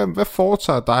slippe. Hvad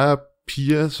foretager dig og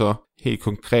Pia så helt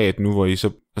konkret nu, hvor I så,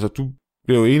 altså du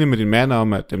bliver jo enig med din mand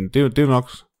om, at det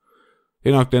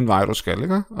er nok den vej, du skal,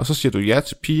 ikke? Og så siger du ja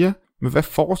til Pia, men hvad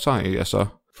foretager I så?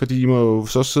 Fordi I må jo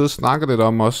så sidde og snakke lidt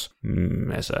om også,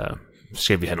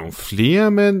 skal vi have nogle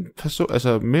flere mænd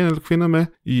eller kvinder med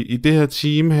i det her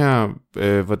team her?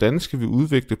 Hvordan skal vi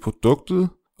udvikle produktet?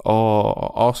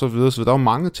 Og så videre. Så der er jo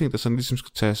mange ting, der sådan ligesom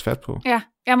skal tages fat på. Ja,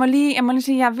 jeg må lige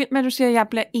sige, jeg er vild med, at du siger, at jeg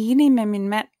bliver enig med min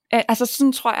mand. Altså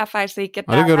sådan tror jeg faktisk ikke, at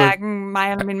der er hverken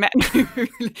mig eller min mand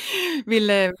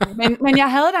ville. Men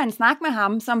jeg havde da en snak med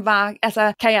ham, som var,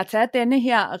 altså kan jeg tage denne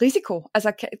her risiko?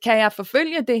 Altså kan jeg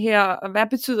forfølge det her? Og hvad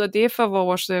betyder det for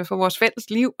vores fælles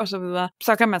liv? Og så videre.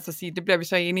 Så kan man så sige, det bliver vi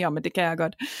så enige om, at det kan jeg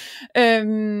godt.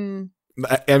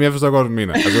 Jamen jeg forstår godt, hvad du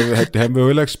mener. Altså, han vil jo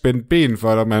heller ikke spænde ben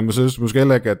for dig, men man synes måske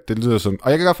heller ikke, at det lyder sådan.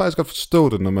 Og jeg kan faktisk godt forstå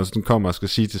det, når man sådan kommer og skal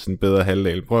sige til sådan en bedre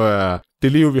halvdel. Prøv at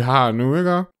det liv, vi har nu,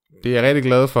 ikke? Det er jeg rigtig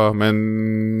glad for,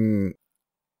 men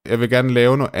jeg vil gerne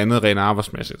lave noget andet rent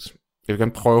arbejdsmæssigt. Jeg vil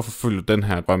gerne prøve at forfølge den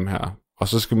her drøm her. Og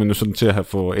så skal man jo sådan til at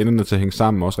få enderne til at hænge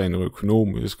sammen, også rent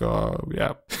økonomisk, og ja,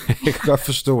 jeg kan godt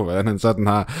forstå, hvordan han sådan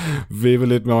har vippet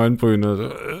lidt med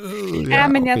øjenbrynet. Ja,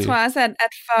 men jeg tror også, at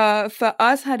for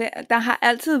os der har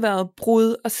altid været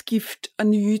brud og skift og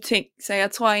nye ting. Så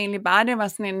jeg tror egentlig bare, det var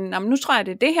sådan en, nu tror jeg,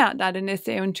 det er det her, der er det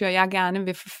næste eventyr, jeg gerne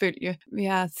vil forfølge. Vi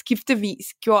har skiftevis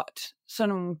gjort sådan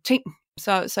nogle ting.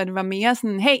 Så det var mere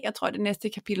sådan, hey, jeg tror, det næste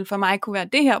kapitel for mig kunne være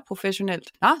det her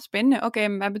professionelt. Nå, spændende, okay,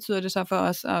 men hvad betyder det så for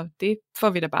os? Og det får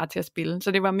vi da bare til at spille.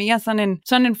 Så det var mere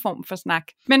sådan en form for snak.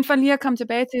 Men for lige at komme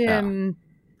tilbage til,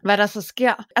 hvad der så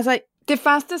sker. Altså, det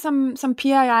første, som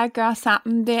Pia og jeg gør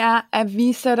sammen, det er, at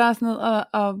vi sætter os ned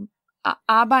og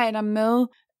arbejder med,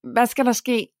 hvad skal der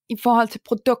ske i forhold til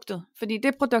produktet. Fordi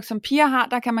det produkt, som Pia har,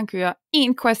 der kan man køre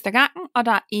 1 quest ad gangen, og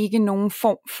der er ikke nogen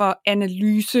form for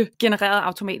analyse genereret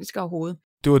automatisk overhovedet.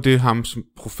 Det var det ham som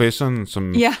professoren,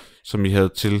 som I havde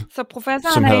til. Så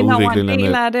professoren er inde over en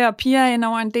del af det, og Pia er inde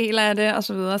over en del af det, og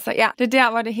så videre. Så ja, det er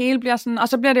der, hvor det hele bliver sådan, og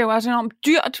så bliver det jo også enormt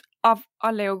dyrt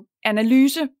at lave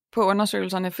analyse på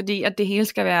undersøgelserne, fordi at det hele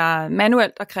skal være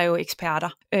manuelt og kræve eksperter.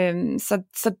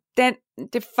 Så den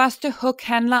det første hug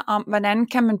handler om, hvordan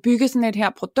kan man bygge sådan et her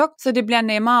produkt, så det bliver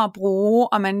nemmere at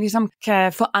bruge, og man ligesom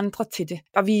kan få andre til det.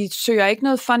 Og vi søger ikke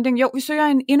noget funding. Jo, vi søger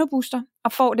en InnoBooster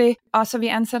og får det, og så vi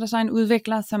ansætter så en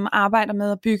udvikler, som arbejder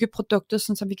med at bygge produktet,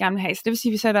 sådan som vi gerne vil have. Så det vil sige,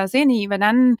 at vi sætter os ind i,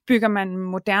 hvordan bygger man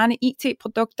moderne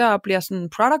IT-produkter og bliver sådan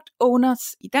product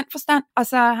owners i den forstand. Og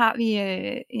så har vi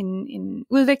en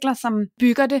udvikler, som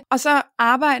bygger det, og så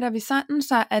arbejder vi sådan,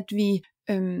 så at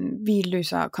vi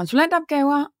løser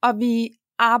konsulentopgaver, og vi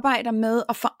arbejder med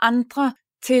at få andre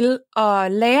til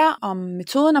at lære om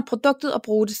metoden og produktet og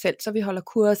bruge det selv, så vi holder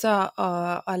kurser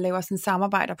og laver sådan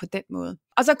samarbejder på den måde.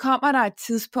 Og så kommer der et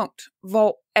tidspunkt,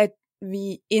 hvor at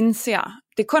vi indser,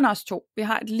 det er kun os to, vi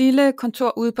har et lille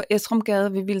kontor ude på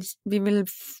Esrumgade, vi vil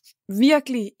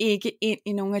virkelig ikke ind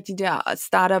i nogle af de der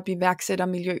startup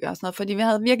iværksættermiljøer og sådan noget, fordi vi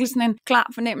havde virkelig sådan en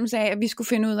klar fornemmelse af, at vi skulle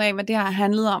finde ud af, hvad det her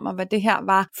handlede om, og hvad det her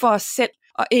var for os selv,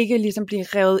 og ikke ligesom blive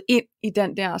revet ind i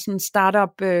den der sådan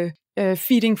startup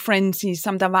feeding frenzy,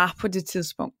 som der var på det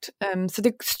tidspunkt. Så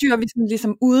det styrer vi sådan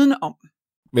ligesom udenom.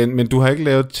 Men du har ikke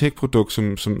lavet et tech-produkt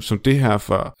som det her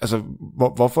før. Altså,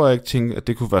 hvorfor har jeg ikke tænkt, at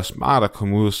det kunne være smart at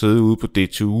komme ud og sidde ude på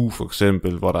DTU for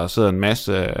eksempel, hvor der sidder en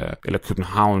masse, eller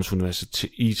Københavns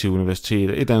IT-universitet,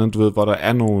 et eller andet, du ved, hvor der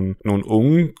er nogle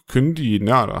unge, kyndige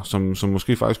nørder, som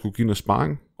måske faktisk kunne give noget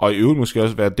sparring. Og i øvrigt måske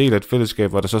også være del af et fællesskab,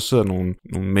 hvor der så sidder nogle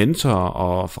mentorer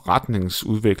og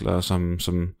forretningsudviklere,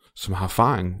 som har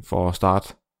erfaring for at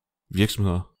starte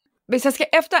virksomheder. Hvis jeg skal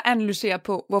efteranalysere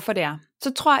på, hvorfor det er,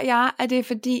 så tror jeg, at det er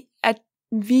fordi, at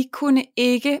vi kunne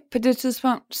ikke på det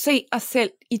tidspunkt se os selv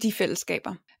i de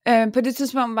fællesskaber. På det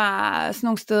tidspunkt var sådan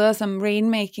nogle steder som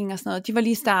Rainmaking og sådan noget, de var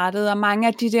lige startet, og mange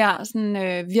af de der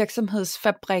sådan,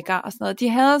 virksomhedsfabrikker og sådan noget, de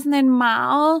havde sådan en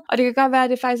meget, og det kan godt være, at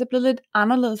det faktisk er blevet lidt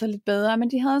anderledes og lidt bedre,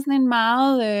 men de havde sådan en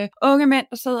meget unge mænd,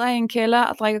 der sidder i en kælder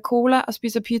og drikker cola og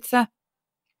spiser pizza,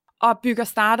 og bygger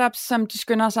startups, som de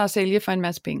skynder sig at sælge for en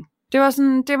masse penge. Det var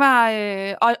sådan,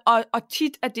 og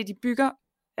tit at det de bygger,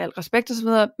 al respekt og så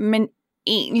videre, men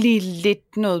egentlig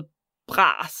lidt noget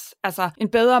bras. Altså en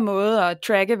bedre måde at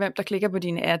tracke, hvem der klikker på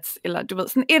dine ads, eller du ved,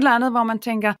 sådan et eller andet, hvor man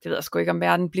tænker, det ved jeg sgu ikke, om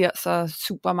verden bliver så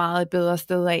super meget et bedre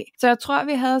sted af. Så jeg tror,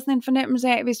 vi havde sådan en fornemmelse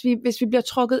af, hvis vi bliver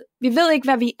trukket, vi ved ikke,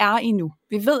 hvad vi er i nu.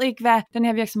 Vi ved ikke, hvad den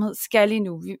her virksomhed skal i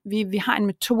nu. Vi har en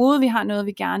metode, vi har noget,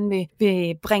 vi gerne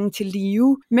vil bringe til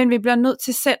live, men vi bliver nødt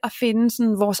til selv at finde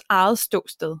sådan vores eget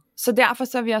ståsted. Så derfor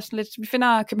så er vi også lidt, vi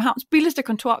finder Københavns billigste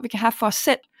kontor, vi kan have for os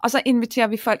selv, og så inviterer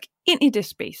vi folk ind i det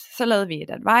space. Så lavede vi et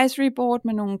advisory board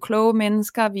med nogle kloge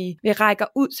mennesker, vi rækker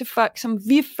ud til folk, som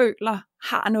vi føler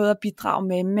har noget at bidrage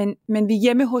med, men vi er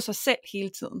hjemme hos os selv hele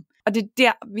tiden. Og det er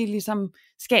der, vi ligesom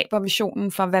skaber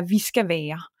visionen for, hvad vi skal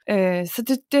være.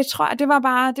 Så det tror jeg, det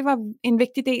var en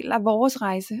vigtig del af vores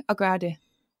rejse at gøre det.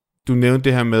 Du nævnte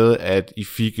det her med, at I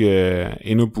fik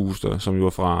InnoBooster, som jo var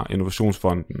fra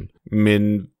Innovationsfonden.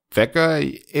 Men hvad gør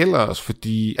I ellers?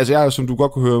 Fordi, altså jeg, som du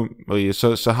godt kunne høre, Marie,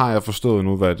 så har jeg forstået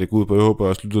nu, hvad det går ud på. Jeg håber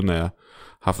også, lytterne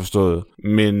har forstået.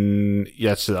 Men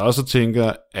jeg sidder også og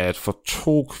tænker, at for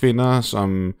 2 kvinder,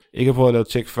 som ikke har prøvet at lave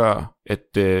tech før, at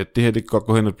det her, det kan godt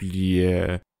gå hen og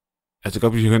blive,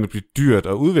 dyrt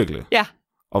at udvikle. Ja.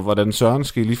 Og hvordan søren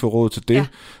skal I lige få råd til det? Ja.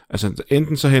 Altså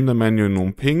enten så henter man jo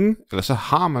nogle penge, eller så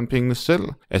har man pengene selv.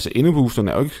 Altså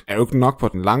InnoBoosterne er jo ikke nok på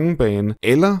den lange bane.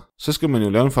 Eller så skal man jo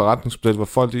lave en forretningsmodel,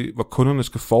 hvor kunderne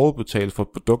skal forudbetale for et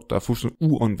produkt, der er fuldstændig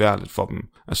uundværligt for dem.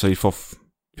 Altså I får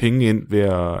penge ind ved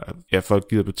at folk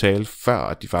gider betale, før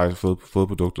at de faktisk har fået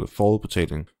produktet.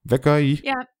 Forudbetaling. Hvad gør I?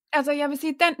 Ja. Altså jeg vil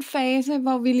sige, den fase,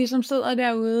 hvor vi ligesom sidder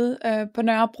derude på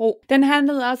Nørrebro, den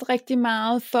handlede også rigtig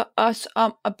meget for os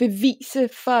om at bevise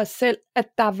for os selv, at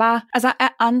der var, altså at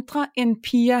andre end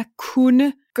piger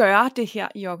kunne gøre det her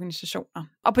i organisationer.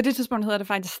 Og på det tidspunkt hedder det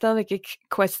faktisk stadigvæk ikke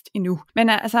Quest endnu. Men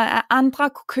altså at andre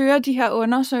kunne køre de her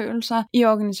undersøgelser i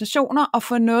organisationer og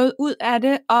få noget ud af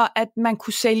det, og at man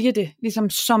kunne sælge det ligesom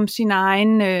som sin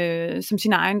egen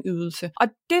ydelse. Og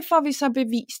det får vi så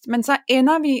bevist. Men så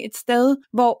ender vi et sted,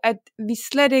 hvor at vi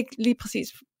slet ikke lige præcis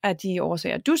af de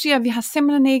årsager. Du siger, at vi har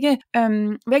simpelthen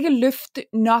ikke løft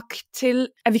nok til,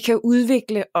 at vi kan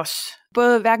udvikle os.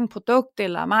 Både hverken produkt-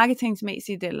 eller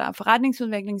marketingsmæssigt, eller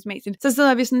forretningsudviklingsmæssigt. Så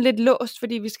sidder vi sådan lidt låst,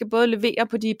 fordi vi skal både levere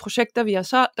på de projekter, vi har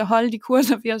solgt, og holde de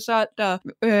kurser, vi har solgt, og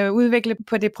udvikle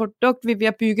på det produkt, vi er ved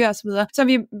at bygge osv. Så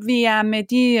vi er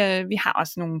med vi har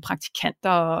også nogle praktikanter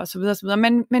og så videre,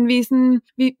 men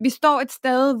vi står et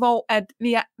sted, hvor at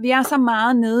vi er så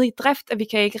meget nede i drift, at vi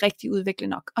kan ikke rigtig udvikle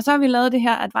nok. Og så har vi lavet det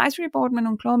her advisory board med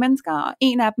nogle kloge mennesker, og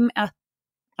en af dem er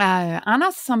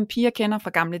Anders, som Pia kender fra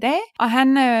gamle dage, og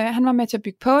han var med til at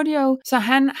bygge Podio, så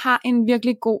han har en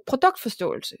virkelig god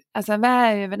produktforståelse. Altså,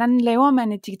 hvordan laver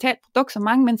man et digitalt produkt, som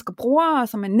mange mennesker bruger, og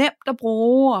som er nemt at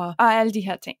bruge, og alle de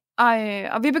her ting.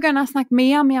 Og vi begynder at snakke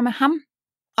mere og mere med ham,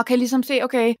 og kan ligesom se,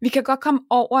 okay, vi kan godt komme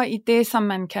over i det, som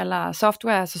man kalder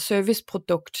software, altså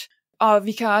serviceprodukt. Og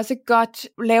vi kan også godt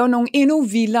lave nogle endnu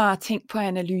vildere ting på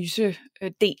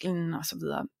analysedelen og så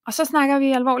videre. Og så snakker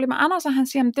vi alvorligt med Anders, og han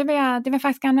siger, det vil jeg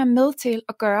faktisk gerne være med til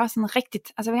at gøre sådan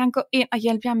rigtigt. Altså jeg vil gerne gå ind og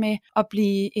hjælpe jer med at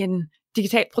blive en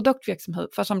digital produktvirksomhed.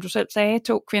 For som du selv sagde,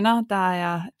 2 kvinder, der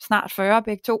er snart 40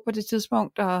 begge to på det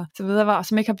tidspunkt, og så videre, og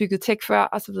som ikke har bygget tech før,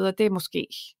 og så videre. Det er måske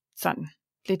sådan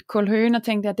lidt kulhøen og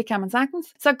tænkte, at det kan man sagtens.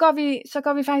 Så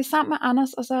går vi faktisk sammen med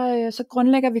Anders, og så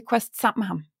grundlægger vi Quest sammen med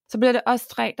ham. Så bliver det os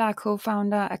 3, der er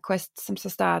co-founder af Quest, som så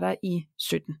starter i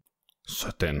 17.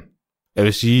 Sådan. Jeg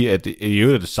vil sige, at i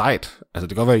øvrigt er det sejt. Altså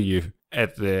det kan godt være,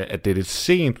 at det er lidt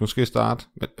sent måske at starte.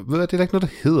 Men ved jeg, det er da ikke noget,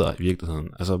 der hedder i virkeligheden.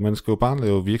 Altså man skal jo bare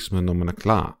lave virksomhed, når man er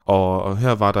klar. Og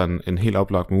her var der en helt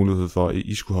oplagt mulighed for, at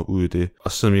I skulle hoppe ud i det.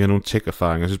 Og selvom I har nogle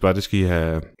tech-erfaringer, jeg synes bare, det skal I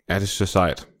have. Ja, det synes jeg er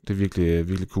sejt. Det er virkelig,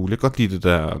 virkelig cool. Jeg kan godt lide det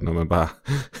der, når man bare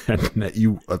er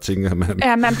naiv og tænker, man...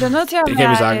 Ja, man bliver nødt til at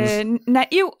være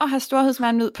naiv og have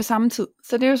storhedsvanvid på samme tid.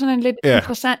 Så det er jo sådan en lidt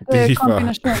interessant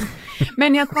kombination.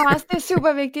 Men jeg tror også, det er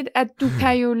super vigtigt, at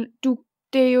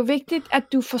det er jo vigtigt, at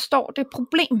du forstår det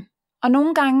problem. Og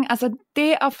nogle gange, altså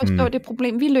det at forstå det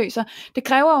problem, vi løser, det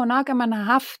kræver jo nok, at man har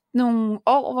haft nogle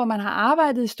år, hvor man har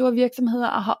arbejdet i store virksomheder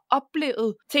og har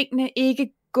oplevet tingene ikke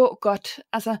gå godt.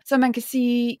 Altså, så man kan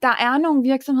sige, der er nogle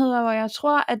virksomheder, hvor jeg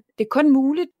tror, at det er kun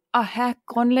muligt at have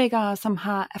grundlæggere, som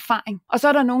har erfaring. Og så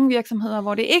er der nogle virksomheder,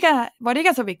 hvor det ikke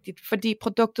er så vigtigt, fordi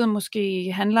produktet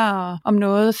måske handler om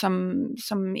noget,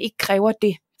 som ikke kræver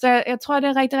det. Så jeg tror, det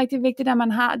er rigtig, rigtig vigtigt, at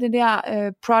man har det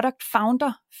der product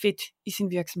founder fit i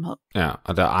sin virksomhed. Ja,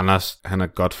 og der Anders, han er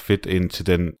godt fit ind til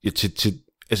den...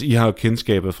 altså, I har jo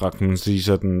kendskabet fra, kan man sige,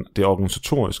 sådan, det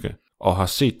organisatoriske, og har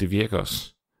set, det virker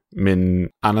også. Men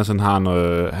Andersen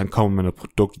har han kommer med noget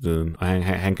produktviden, og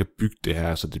han kan bygge det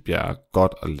her, så det bliver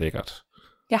godt og lækkert.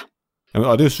 Ja. Jamen,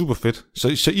 og det er super fedt.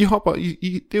 Så I hopper,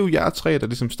 det er jo jer 3, der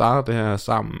ligesom starter det her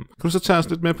sammen. Kan du så tage os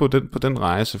lidt med på den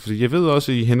rejse? Fordi jeg ved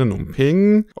også, at I henter nogle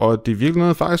penge, og det virkelig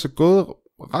noget faktisk er gået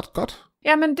ret godt.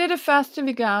 Jamen, det er det første,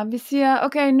 vi gør. Vi siger,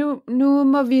 okay, nu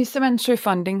må vi simpelthen søge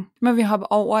funding. Nu må vi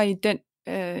hoppe over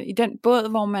i den båd,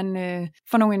 hvor man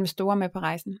får nogle investorer med på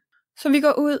rejsen. Så vi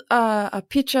går ud og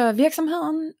pitcher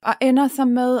virksomheden, og ender så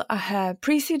med at have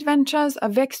Pre-Seed Ventures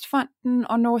og Vækstfonden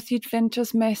og North Seed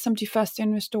Ventures med som de første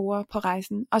investorer på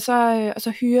rejsen. Og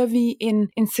så hyrer vi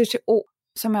en CTO,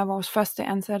 som er vores første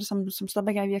ansatte, som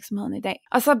stadigvæk er i virksomheden i dag.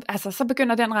 Og så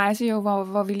begynder den rejse jo,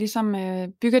 hvor vi ligesom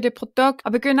bygger det produkt,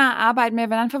 og begynder at arbejde med,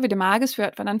 hvordan får vi det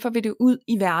markedsført, hvordan får vi det ud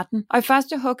i verden. Og i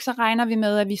første hug, så regner vi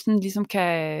med, at vi sådan ligesom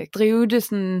kan drive det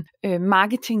sådan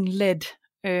marketing-led,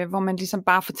 hvor man ligesom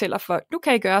bare fortæller folk, nu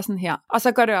kan I gøre sådan her. Og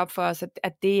så går det op for os,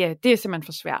 at det er simpelthen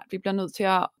for svært. Vi bliver nødt til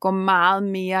at gå meget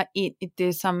mere ind i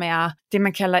det, som er det,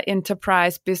 man kalder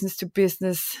enterprise,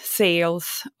 business-to-business sales,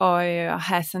 og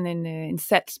have sådan en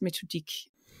salgsmetodik.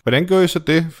 Hvordan gør I så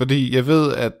det? Fordi jeg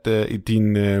ved, at i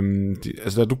din...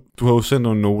 altså, du har jo sendt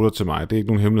nogle noter til mig. Det er ikke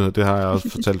nogen hemmelighed. Det har jeg også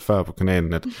fortalt før på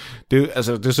kanalen. At det er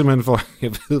simpelthen for...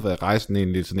 Jeg ved, hvad rejsen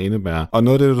egentlig sådan indebærer. Og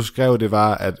noget af det, du skrev, det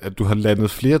var, at du har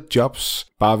landet flere jobs,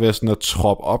 bare ved sådan at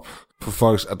troppe op på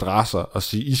folks adresser og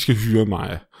sige, I skal hyre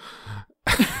mig.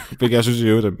 Hvilket jeg synes,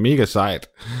 er mega sejt.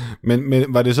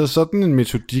 Men var det så sådan en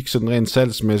metodik, sådan rent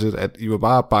salgsmæssigt, at I var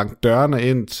bare banke dørene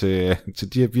ind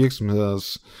til de her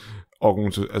virksomheders...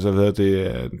 altså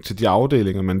til de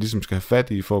afdelinger, man ligesom skal have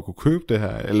fat i for at kunne købe det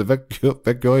her? Eller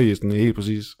hvad gør I sådan helt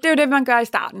præcis? Det er jo det, man gør i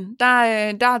starten.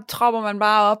 Der tropper man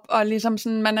bare op, og ligesom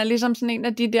sådan, man er ligesom sådan en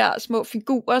af de der små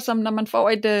figurer, som når man får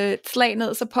et slag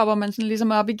ned, så popper man sådan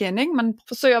ligesom op igen. Ikke? Man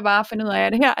forsøger bare at finde ud af, er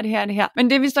det her, er det her, er det her. Men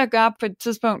det vi så gør på et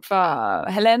tidspunkt for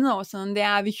 1,5 år siden, det er,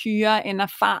 at vi hyrer en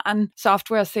erfaren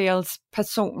software sales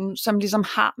person, som ligesom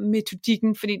har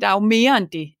metodikken, fordi der er jo mere end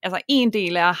det. Altså en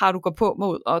del er, har du gået på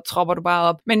mod, og tropper du bare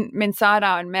op. Men så er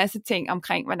der jo en masse ting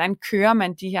omkring, hvordan kører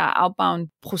man de her outbound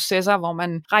processer, hvor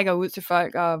man rækker ud til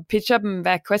folk og pitcher dem,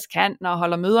 hvad Quest kan, og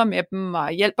holder møder med dem,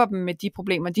 og hjælper dem med de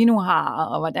problemer, de nu har,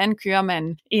 og hvordan kører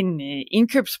man en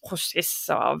indkøbsproces,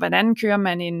 og hvordan kører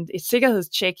man et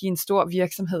sikkerhedstjek i en stor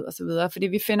virksomhed osv. Fordi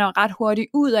vi finder ret hurtigt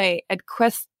ud af, at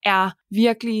Quest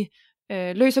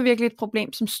løser virkelig et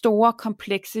problem, som store,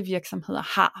 komplekse virksomheder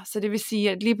har. Så det vil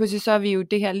sige, at lige pludselig så er vi jo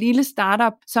det her lille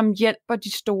startup, som hjælper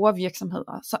de store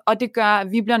virksomheder. Og det gør,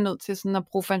 at vi bliver nødt til sådan at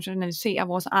professionalisere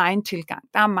vores egen tilgang.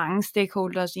 Der er mange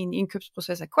stakeholders i en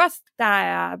indkøbsproces af Quest.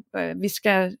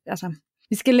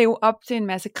 vi skal leve op til en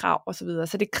masse krav og så videre,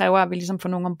 så det kræver, at vi ligesom får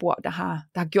nogen ombord, der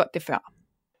har gjort det før.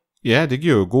 Ja, det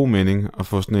giver jo god mening at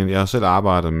få sådan en. Jeg har selv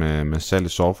arbejdet med salg i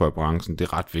softwarebranchen. Det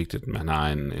er ret vigtigt, at man har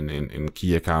en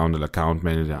key account eller account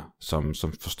manager, som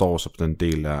forstår sig på den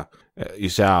del af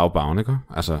især outbound, ikke?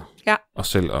 Altså, ja. Og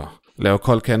selv at lave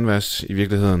cold canvas i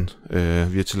virkeligheden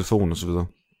via telefon og så videre.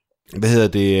 Hvad hedder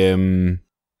det?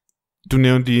 Du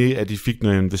nævnte lige, at I fik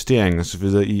noget investering og så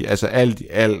videre i. Altså alt i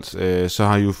alt, så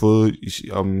har I jo fået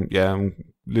om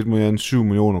lidt mere end 7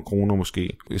 millioner kroner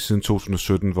måske, siden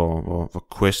 2017, hvor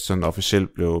Quest sådan officielt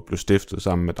blev stiftet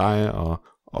sammen med dig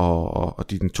og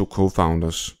dine 2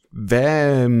 co-founders.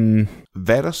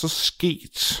 Hvad er der så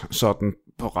sket sådan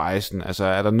på rejsen? Altså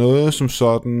er der noget som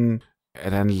sådan, er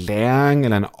der en læring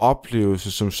eller en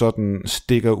oplevelse, som sådan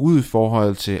stikker ud i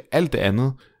forhold til alt det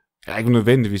andet? Eller ikke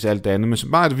nødvendigvis alt det andet, men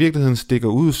som bare i virkeligheden stikker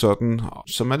ud sådan,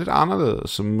 som er lidt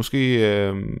anderledes, som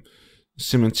måske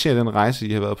cementerer den rejse,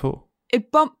 I har været på? Et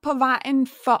bump på vejen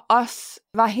for os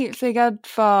var helt sikkert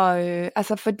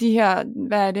for de her,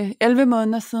 11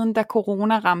 måneder siden, da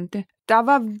corona ramte. Der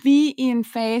var vi i en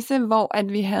fase, hvor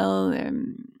at vi havde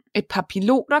et par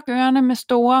piloter kørende med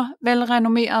store,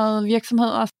 velrenommerede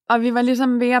virksomheder, og vi var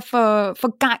ligesom ved at få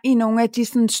gang i nogle af de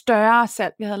sådan større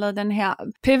salg. Vi havde lavet den her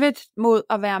pivot mod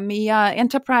at være mere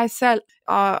enterprise-salg,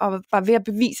 og var ved at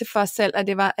bevise for os selv, at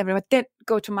det var den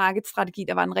go-to-market-strategi,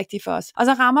 der var den rigtige for os. Og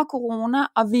så rammer corona,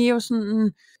 og vi er jo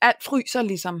sådan, alt fryser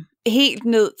ligesom helt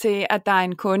ned til, at der er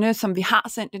en kunde, som vi har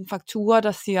sendt en faktura,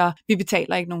 der siger, vi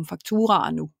betaler ikke nogen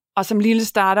fakturaer nu. Og som lille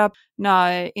startup,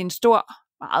 når en stor,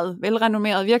 meget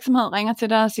velrenommeret virksomhed ringer til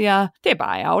dig og siger, det er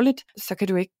bare ærgerligt, så kan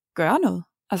du ikke gøre noget.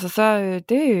 Altså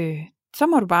så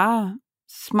må du bare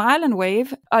smile and wave.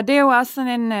 Og det er jo også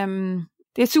sådan en,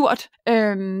 det er surt.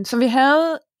 Så vi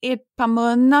havde et par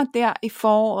måneder der i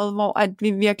foråret, hvor at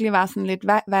vi virkelig var sådan lidt,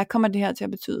 hvad kommer det her til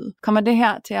at betyde? Kommer det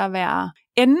her til at være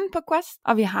enden på Quest?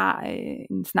 Og vi har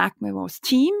en snak med vores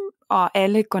team, og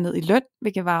alle går ned i løn,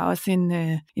 hvilket var også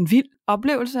en vild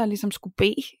oplevelse at ligesom skulle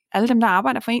bede alle dem, der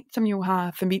arbejder for en, som jo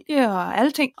har familie og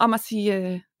alle ting, om at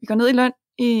sige, vi går ned i løn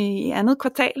i andet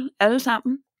kvartal, alle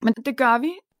sammen. Men det gør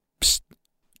vi. Psst,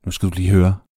 nu skal du lige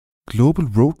høre. Global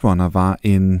Roadrunner var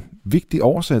en vigtig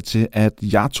årsag til, at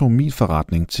jeg tog min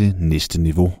forretning til næste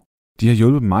niveau. De har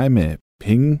hjulpet mig med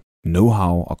penge,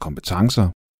 know-how og kompetencer.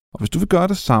 Og hvis du vil gøre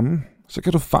det samme, så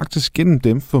kan du faktisk gennem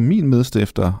dem få min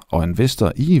medstifter og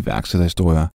investor i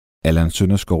iværksætterhistorier, Allan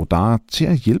Sønderskov Dare, til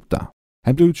at hjælpe dig.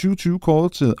 Han blev i 2020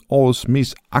 kåret til årets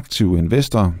mest aktive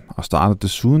investor og startede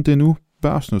desuden den nu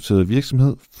børsnoterede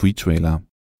virksomhed Freetrailer.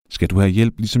 Skal du have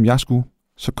hjælp ligesom jeg skulle,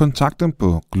 så kontakt dem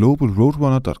på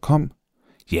globalroadrunner.com.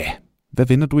 Ja, hvad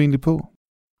venter du egentlig på?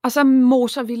 Og så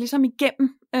moser vi ligesom igennem.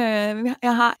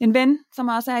 Jeg har en ven, som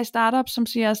også er i startups, som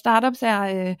siger, at startups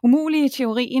er umulige i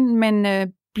teorien, men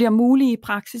bliver mulige i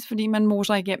praksis, fordi man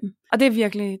moser igennem. Og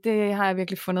det har jeg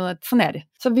virkelig fundet, at sådan er det.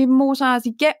 Så vi moser os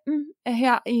igennem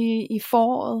her i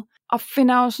foråret, og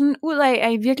finder jo sådan ud af,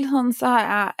 at i virkeligheden så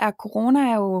er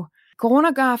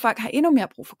corona gør, at folk har endnu mere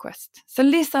brug for Quest. Så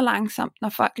lige så langsomt, når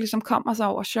folk ligesom kommer sig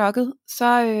over chokket,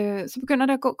 så begynder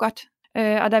det at gå godt.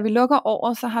 Og da vi lukker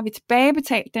året, så har vi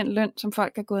tilbagebetalt den løn, som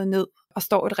folk er gået ned, og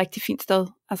står et rigtig fint sted.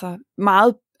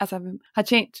 Har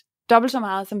tjent dobbelt så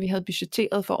meget, som vi havde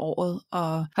budgetteret for året,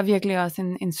 og har virkelig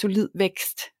også en solid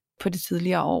vækst på det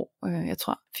tidligere år. Jeg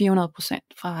tror 400%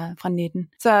 fra 19.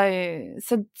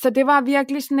 Så det var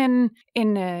virkelig sådan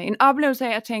en oplevelse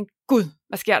af at tænke, gud,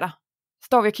 hvad sker der?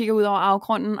 Står vi og kigger ud over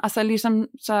afgrunden, og så ligesom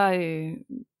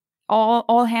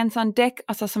all hands on deck,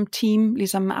 og så som team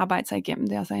ligesom arbejde sig igennem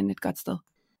det, og så et godt sted.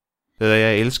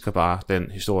 Jeg elsker bare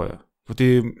den historie. For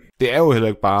det er jo heller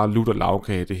ikke bare lut og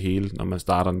lavkage det hele, når man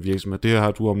starter en virksomhed. Det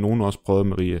har du om nogen også prøvet,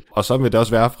 Marie. Og så vil det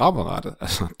også være fremadrettet.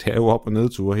 Altså, det er jo op- og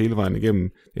nedture hele vejen igennem.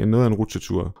 Det er noget af en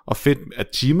rutsjetur. Og fedt, at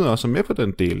teamet også er med på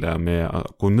den del der med at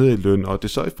gå ned i løn, og det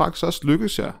så faktisk også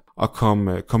lykkes jer at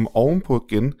komme ovenpå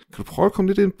igen. Kan du prøve at komme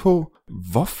lidt ind på,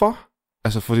 hvorfor?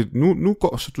 Altså, fordi nu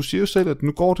går, så du siger jo selv, at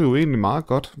nu går det jo egentlig meget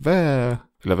godt.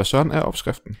 Hvad søren er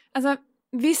opskriften? Altså,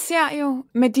 vi ser jo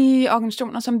med de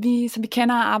organisationer, som vi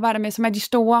kender og arbejder med, som er de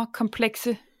store,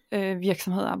 komplekse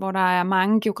virksomheder, hvor der er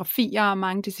mange geografier,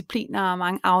 mange discipliner og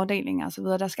mange afdelinger osv.,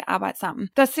 der skal arbejde sammen.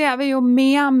 Der ser vi jo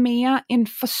mere og mere en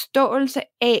forståelse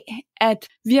af, at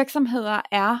virksomheder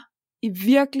er i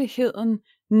virkeligheden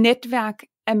netværk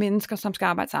af mennesker, som skal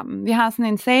arbejde sammen. Vi har sådan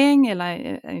en saying,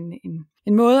 eller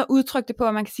en måde at udtrykke det på,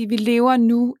 at man kan sige, at vi lever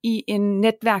nu i en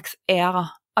netværksæra.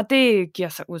 Og det giver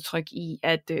sig udtryk i,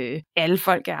 at alle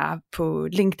folk er på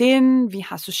LinkedIn, vi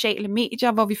har sociale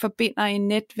medier, hvor vi forbinder i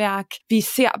netværk, vi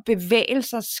ser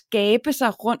bevægelser skabe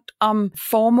sig rundt om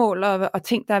formål og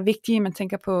ting, der er vigtige. Man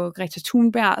tænker på Greta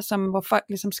Thunberg, hvor folk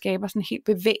ligesom skaber sådan en hel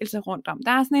bevægelse rundt om.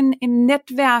 Der er sådan en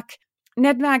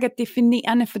netværk er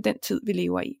definerende for den tid, vi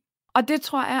lever i. Og det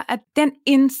tror jeg, at den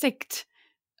indsigt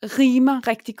rimer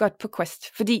rigtig godt på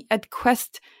Quest, fordi at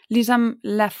Quest ligesom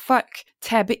lader folk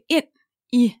tappe ind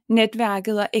i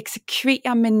netværket og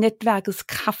eksekvere med netværkets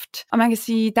kraft. Og man kan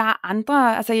sige, der er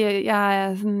andre, altså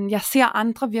jeg ser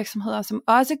andre virksomheder, som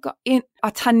også går ind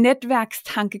og tager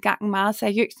netværkstankegangen meget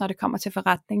seriøst, når det kommer til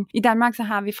forretning. I Danmark så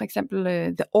har vi for eksempel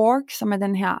The Org, som er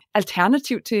den her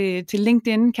alternativ til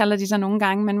LinkedIn, kalder de sig nogle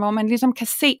gange, men hvor man ligesom kan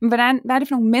se, hvad er det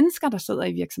for nogle mennesker, der sidder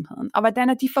i virksomheden, og hvordan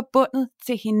er de forbundet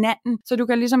til hinanden, så du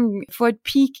kan ligesom få et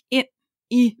peek ind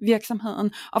i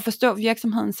virksomheden, og forstå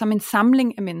virksomheden som en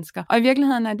samling af mennesker. Og i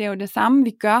virkeligheden er det jo det samme,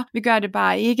 vi gør. Vi gør det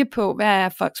bare ikke på, hvad er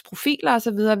folks profiler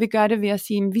osv. Vi gør det ved at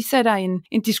sige, at vi sætter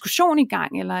en diskussion i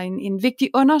gang, eller en vigtig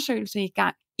undersøgelse i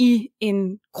gang i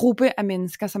en gruppe af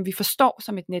mennesker, som vi forstår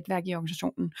som et netværk i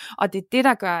organisationen. Og det er det,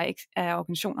 der gør, at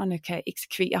organisationerne kan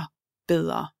eksekvere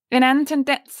bedre. En anden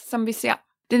tendens, som vi ser,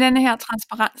 det er denne her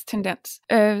transparenstendens,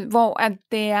 hvor at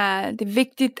det er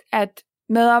vigtigt, at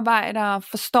medarbejdere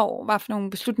forstår, hvad for nogle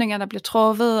beslutninger, der bliver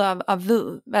truffet, og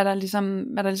ved, hvad der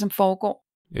ligesom foregår.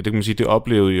 Ja, det kan man sige, det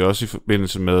oplevede I også i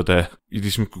forbindelse med, da I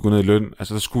ligesom kunne gå ned i løn.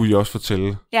 Altså, der skulle I også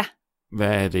fortælle,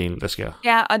 hvad er det egentlig, der sker?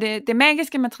 Ja, og det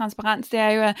magiske med transparens, det er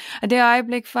jo, at det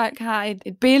øjeblik, folk har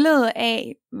et billede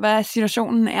af, hvad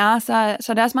situationen er, så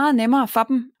er det også meget nemmere for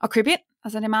dem at købe ind.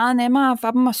 Altså det er meget nemmere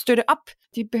for dem at støtte op.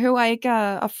 De behøver ikke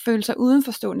at føle sig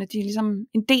udenforstående. De er ligesom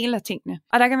en del af tingene.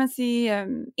 Og der kan man sige,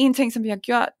 en ting, som vi har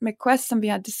gjort med Quest, som vi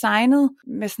har designet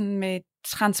med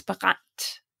transparent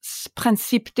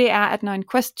princip, det er, at når en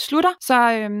quest slutter,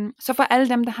 så får alle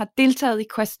dem, der har deltaget i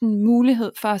questen,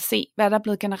 mulighed for at se, hvad der er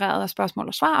blevet genereret af spørgsmål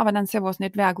og svar, og hvordan ser vores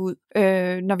netværk ud,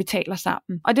 når vi taler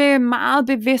sammen. Og det er meget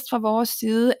bevidst fra vores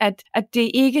side, at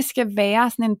det ikke skal være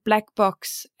sådan en black box,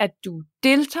 at du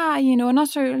deltager i en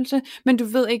undersøgelse, men du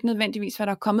ved ikke nødvendigvis, hvad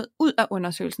der er kommet ud af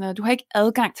undersøgelsen, og du har ikke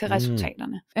adgang til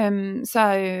resultaterne.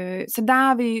 Så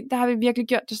der har vi virkelig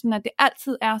gjort det sådan, at det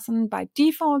altid er sådan by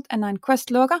default, at når en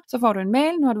quest lukker, så får du en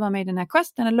mail, nu har du været med i den her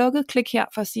quest, den er lukket, klik her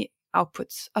for at sige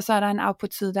outputs. Og så er der en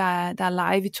output-side, der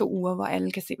er live i 2 uger, hvor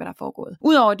alle kan se, hvad der er foregået.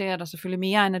 Udover det er der selvfølgelig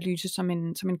mere analyse, som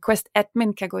en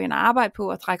Quest-admin kan gå ind og arbejde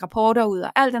på, og trække rapporter ud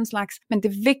og alt den slags. Men det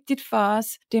er vigtigt for os,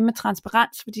 det med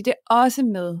transparens, fordi det er også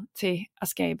med til at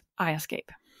skabe ejerskab.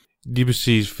 Lige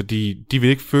præcis, fordi de vil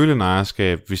ikke føle en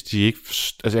ejerskab, hvis de ikke...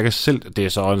 Altså jeg kan selv... Det er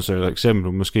så også et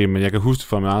eksempel måske, men jeg kan huske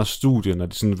fra mit eget studie, når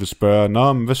de sådan vil spørge,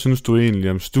 nå, men hvad synes du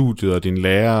egentlig om studiet og dine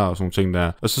lærere og sådan ting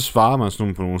der? Og så svarer man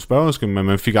sådan på nogle spørgeskemaer, men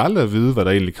man fik aldrig at vide, hvad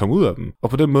der egentlig kom ud af dem. Og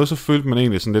på den måde så følte man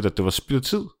egentlig sådan lidt, at det var spild af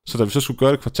tid. Så da vi så skulle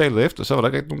gøre det kvartalet efter, så var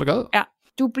der ikke nogen, der gad. Ja.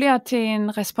 Du bliver til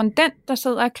en respondent, der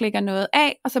sidder og klikker noget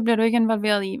af, og så bliver du ikke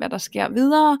involveret i, hvad der sker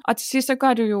videre. Og til sidst, så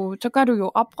gør du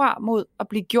jo oprør mod at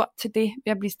blive gjort til det,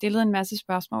 ved at blive stillet en masse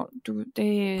spørgsmål.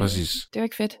 Præcis. Det er jo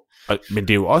ikke fedt. Men det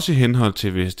er jo også i henhold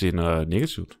til, hvis det er noget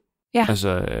negativt. Ja.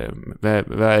 Altså, hvad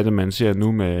er det, man ser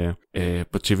nu med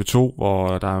på TV2,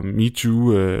 hvor der er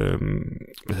MeToo,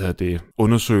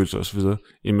 undersøgelser osv.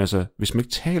 Jamen altså, hvis man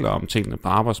ikke taler om tingene på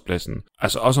arbejdspladsen,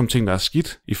 altså også om ting, der er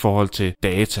skidt i forhold til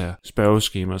data,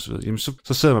 spørgeskema osv., jamen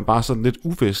så sidder man bare sådan lidt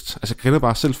uvist. Altså, kender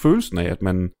bare selv følelsen af, at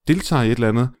man deltager i et eller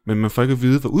andet, men man får ikke at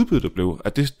vide, hvad udbyttet blev.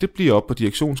 At det bliver op på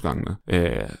direktionsgangene.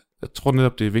 Jeg tror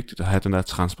netop, det er vigtigt at have den der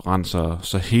transparens,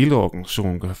 så hele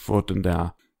organisationen kan få den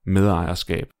der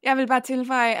medejerskab. Jeg vil bare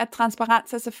tilføje, at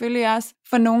transparens er selvfølgelig også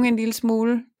for nogen en lille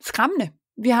smule skræmmende.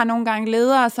 Vi har nogle gange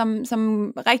ledere,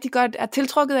 som rigtig godt er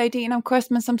tiltrukket af ideen om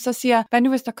Quest, men som så siger, hvad nu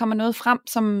hvis der kommer noget frem,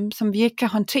 som vi ikke kan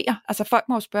håndtere? Altså folk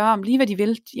må spørge om lige, hvad de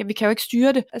vil. Ja, vi kan jo ikke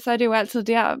styre det. Så er det jo altid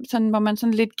der, sådan, hvor man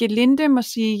sådan lidt gelinde må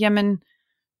sige, jamen,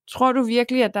 tror du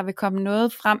virkelig, at der vil komme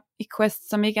noget frem i Quest,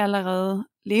 som ikke allerede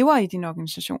lever i din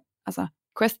organisation? Altså,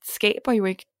 Quest skaber jo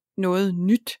ikke noget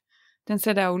nyt. Den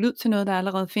sætter jo lyd til noget, der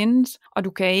allerede findes, og du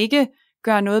kan ikke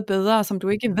gøre noget bedre, som du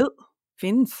ikke ved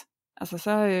findes. Altså,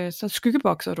 så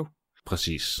skyggebokser du.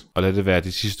 Præcis. Og lad det være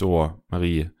de sidste ord,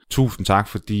 Marie. Tusind tak,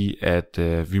 fordi at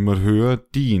vi måtte høre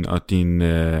din og din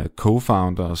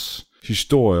co-founders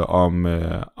historie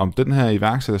om den her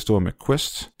iværksætterhistorie med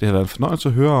Quest. Det har været en fornøjelse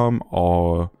at høre om,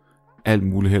 og alt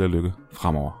muligt held og lykke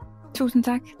fremover. Tusind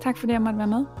tak. Tak fordi jeg måtte være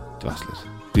med. Det var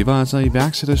slet. Det var altså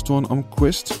iværksætterhistorien om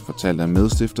Quest, fortalt af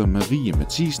medstifter Marie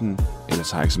Mathisen.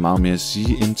 Ellers har jeg ikke så meget mere at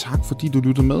sige end tak, fordi du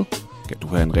lyttede med. Kan du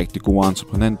have en rigtig god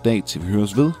entreprenant dag, til vi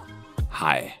høres ved.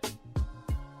 Hej.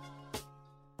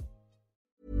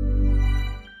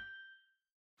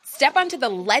 Step onto the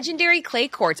legendary clay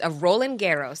courts of Roland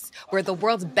Garros, where the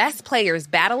world's best players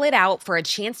battle it out for a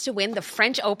chance to win the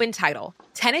French Open title.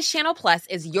 Tennis Channel Plus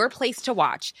is your place to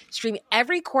watch. Stream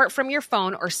every court from your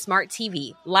phone or smart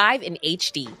TV, live in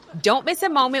HD. Don't miss a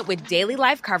moment with daily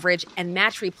live coverage and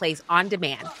match replays on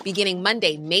demand, beginning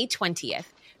Monday, May 20th.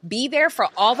 Be there for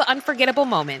all the unforgettable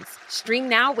moments. Stream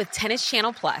now with Tennis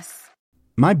Channel Plus.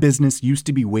 My business used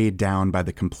to be weighed down by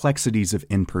the complexities of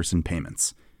in-person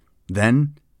payments.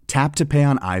 Then, Tap to Pay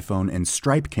on iPhone and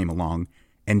Stripe came along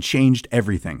and changed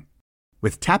everything.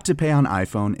 With Tap to Pay on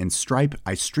iPhone and Stripe,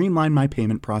 I streamlined my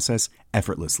payment process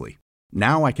effortlessly.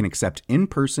 Now I can accept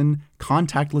in-person,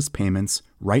 contactless payments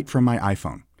right from my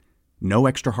iPhone. No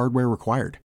extra hardware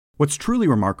required. What's truly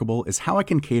remarkable is how I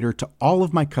can cater to all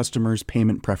of my customers'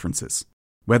 payment preferences.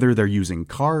 Whether they're using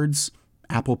cards,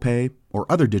 Apple Pay, or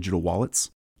other digital wallets,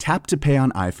 Tap to Pay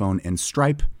on iPhone and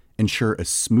Stripe ensure a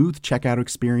smooth checkout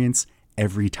experience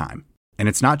every time. And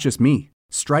it's not just me.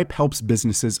 Stripe helps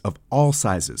businesses of all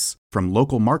sizes, from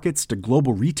local markets to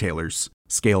global retailers,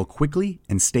 scale quickly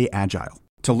and stay agile.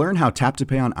 To learn how Tap to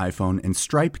Pay on iPhone and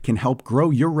Stripe can help grow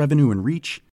your revenue and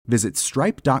reach, visit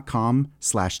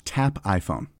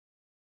stripe.com/tapiphone.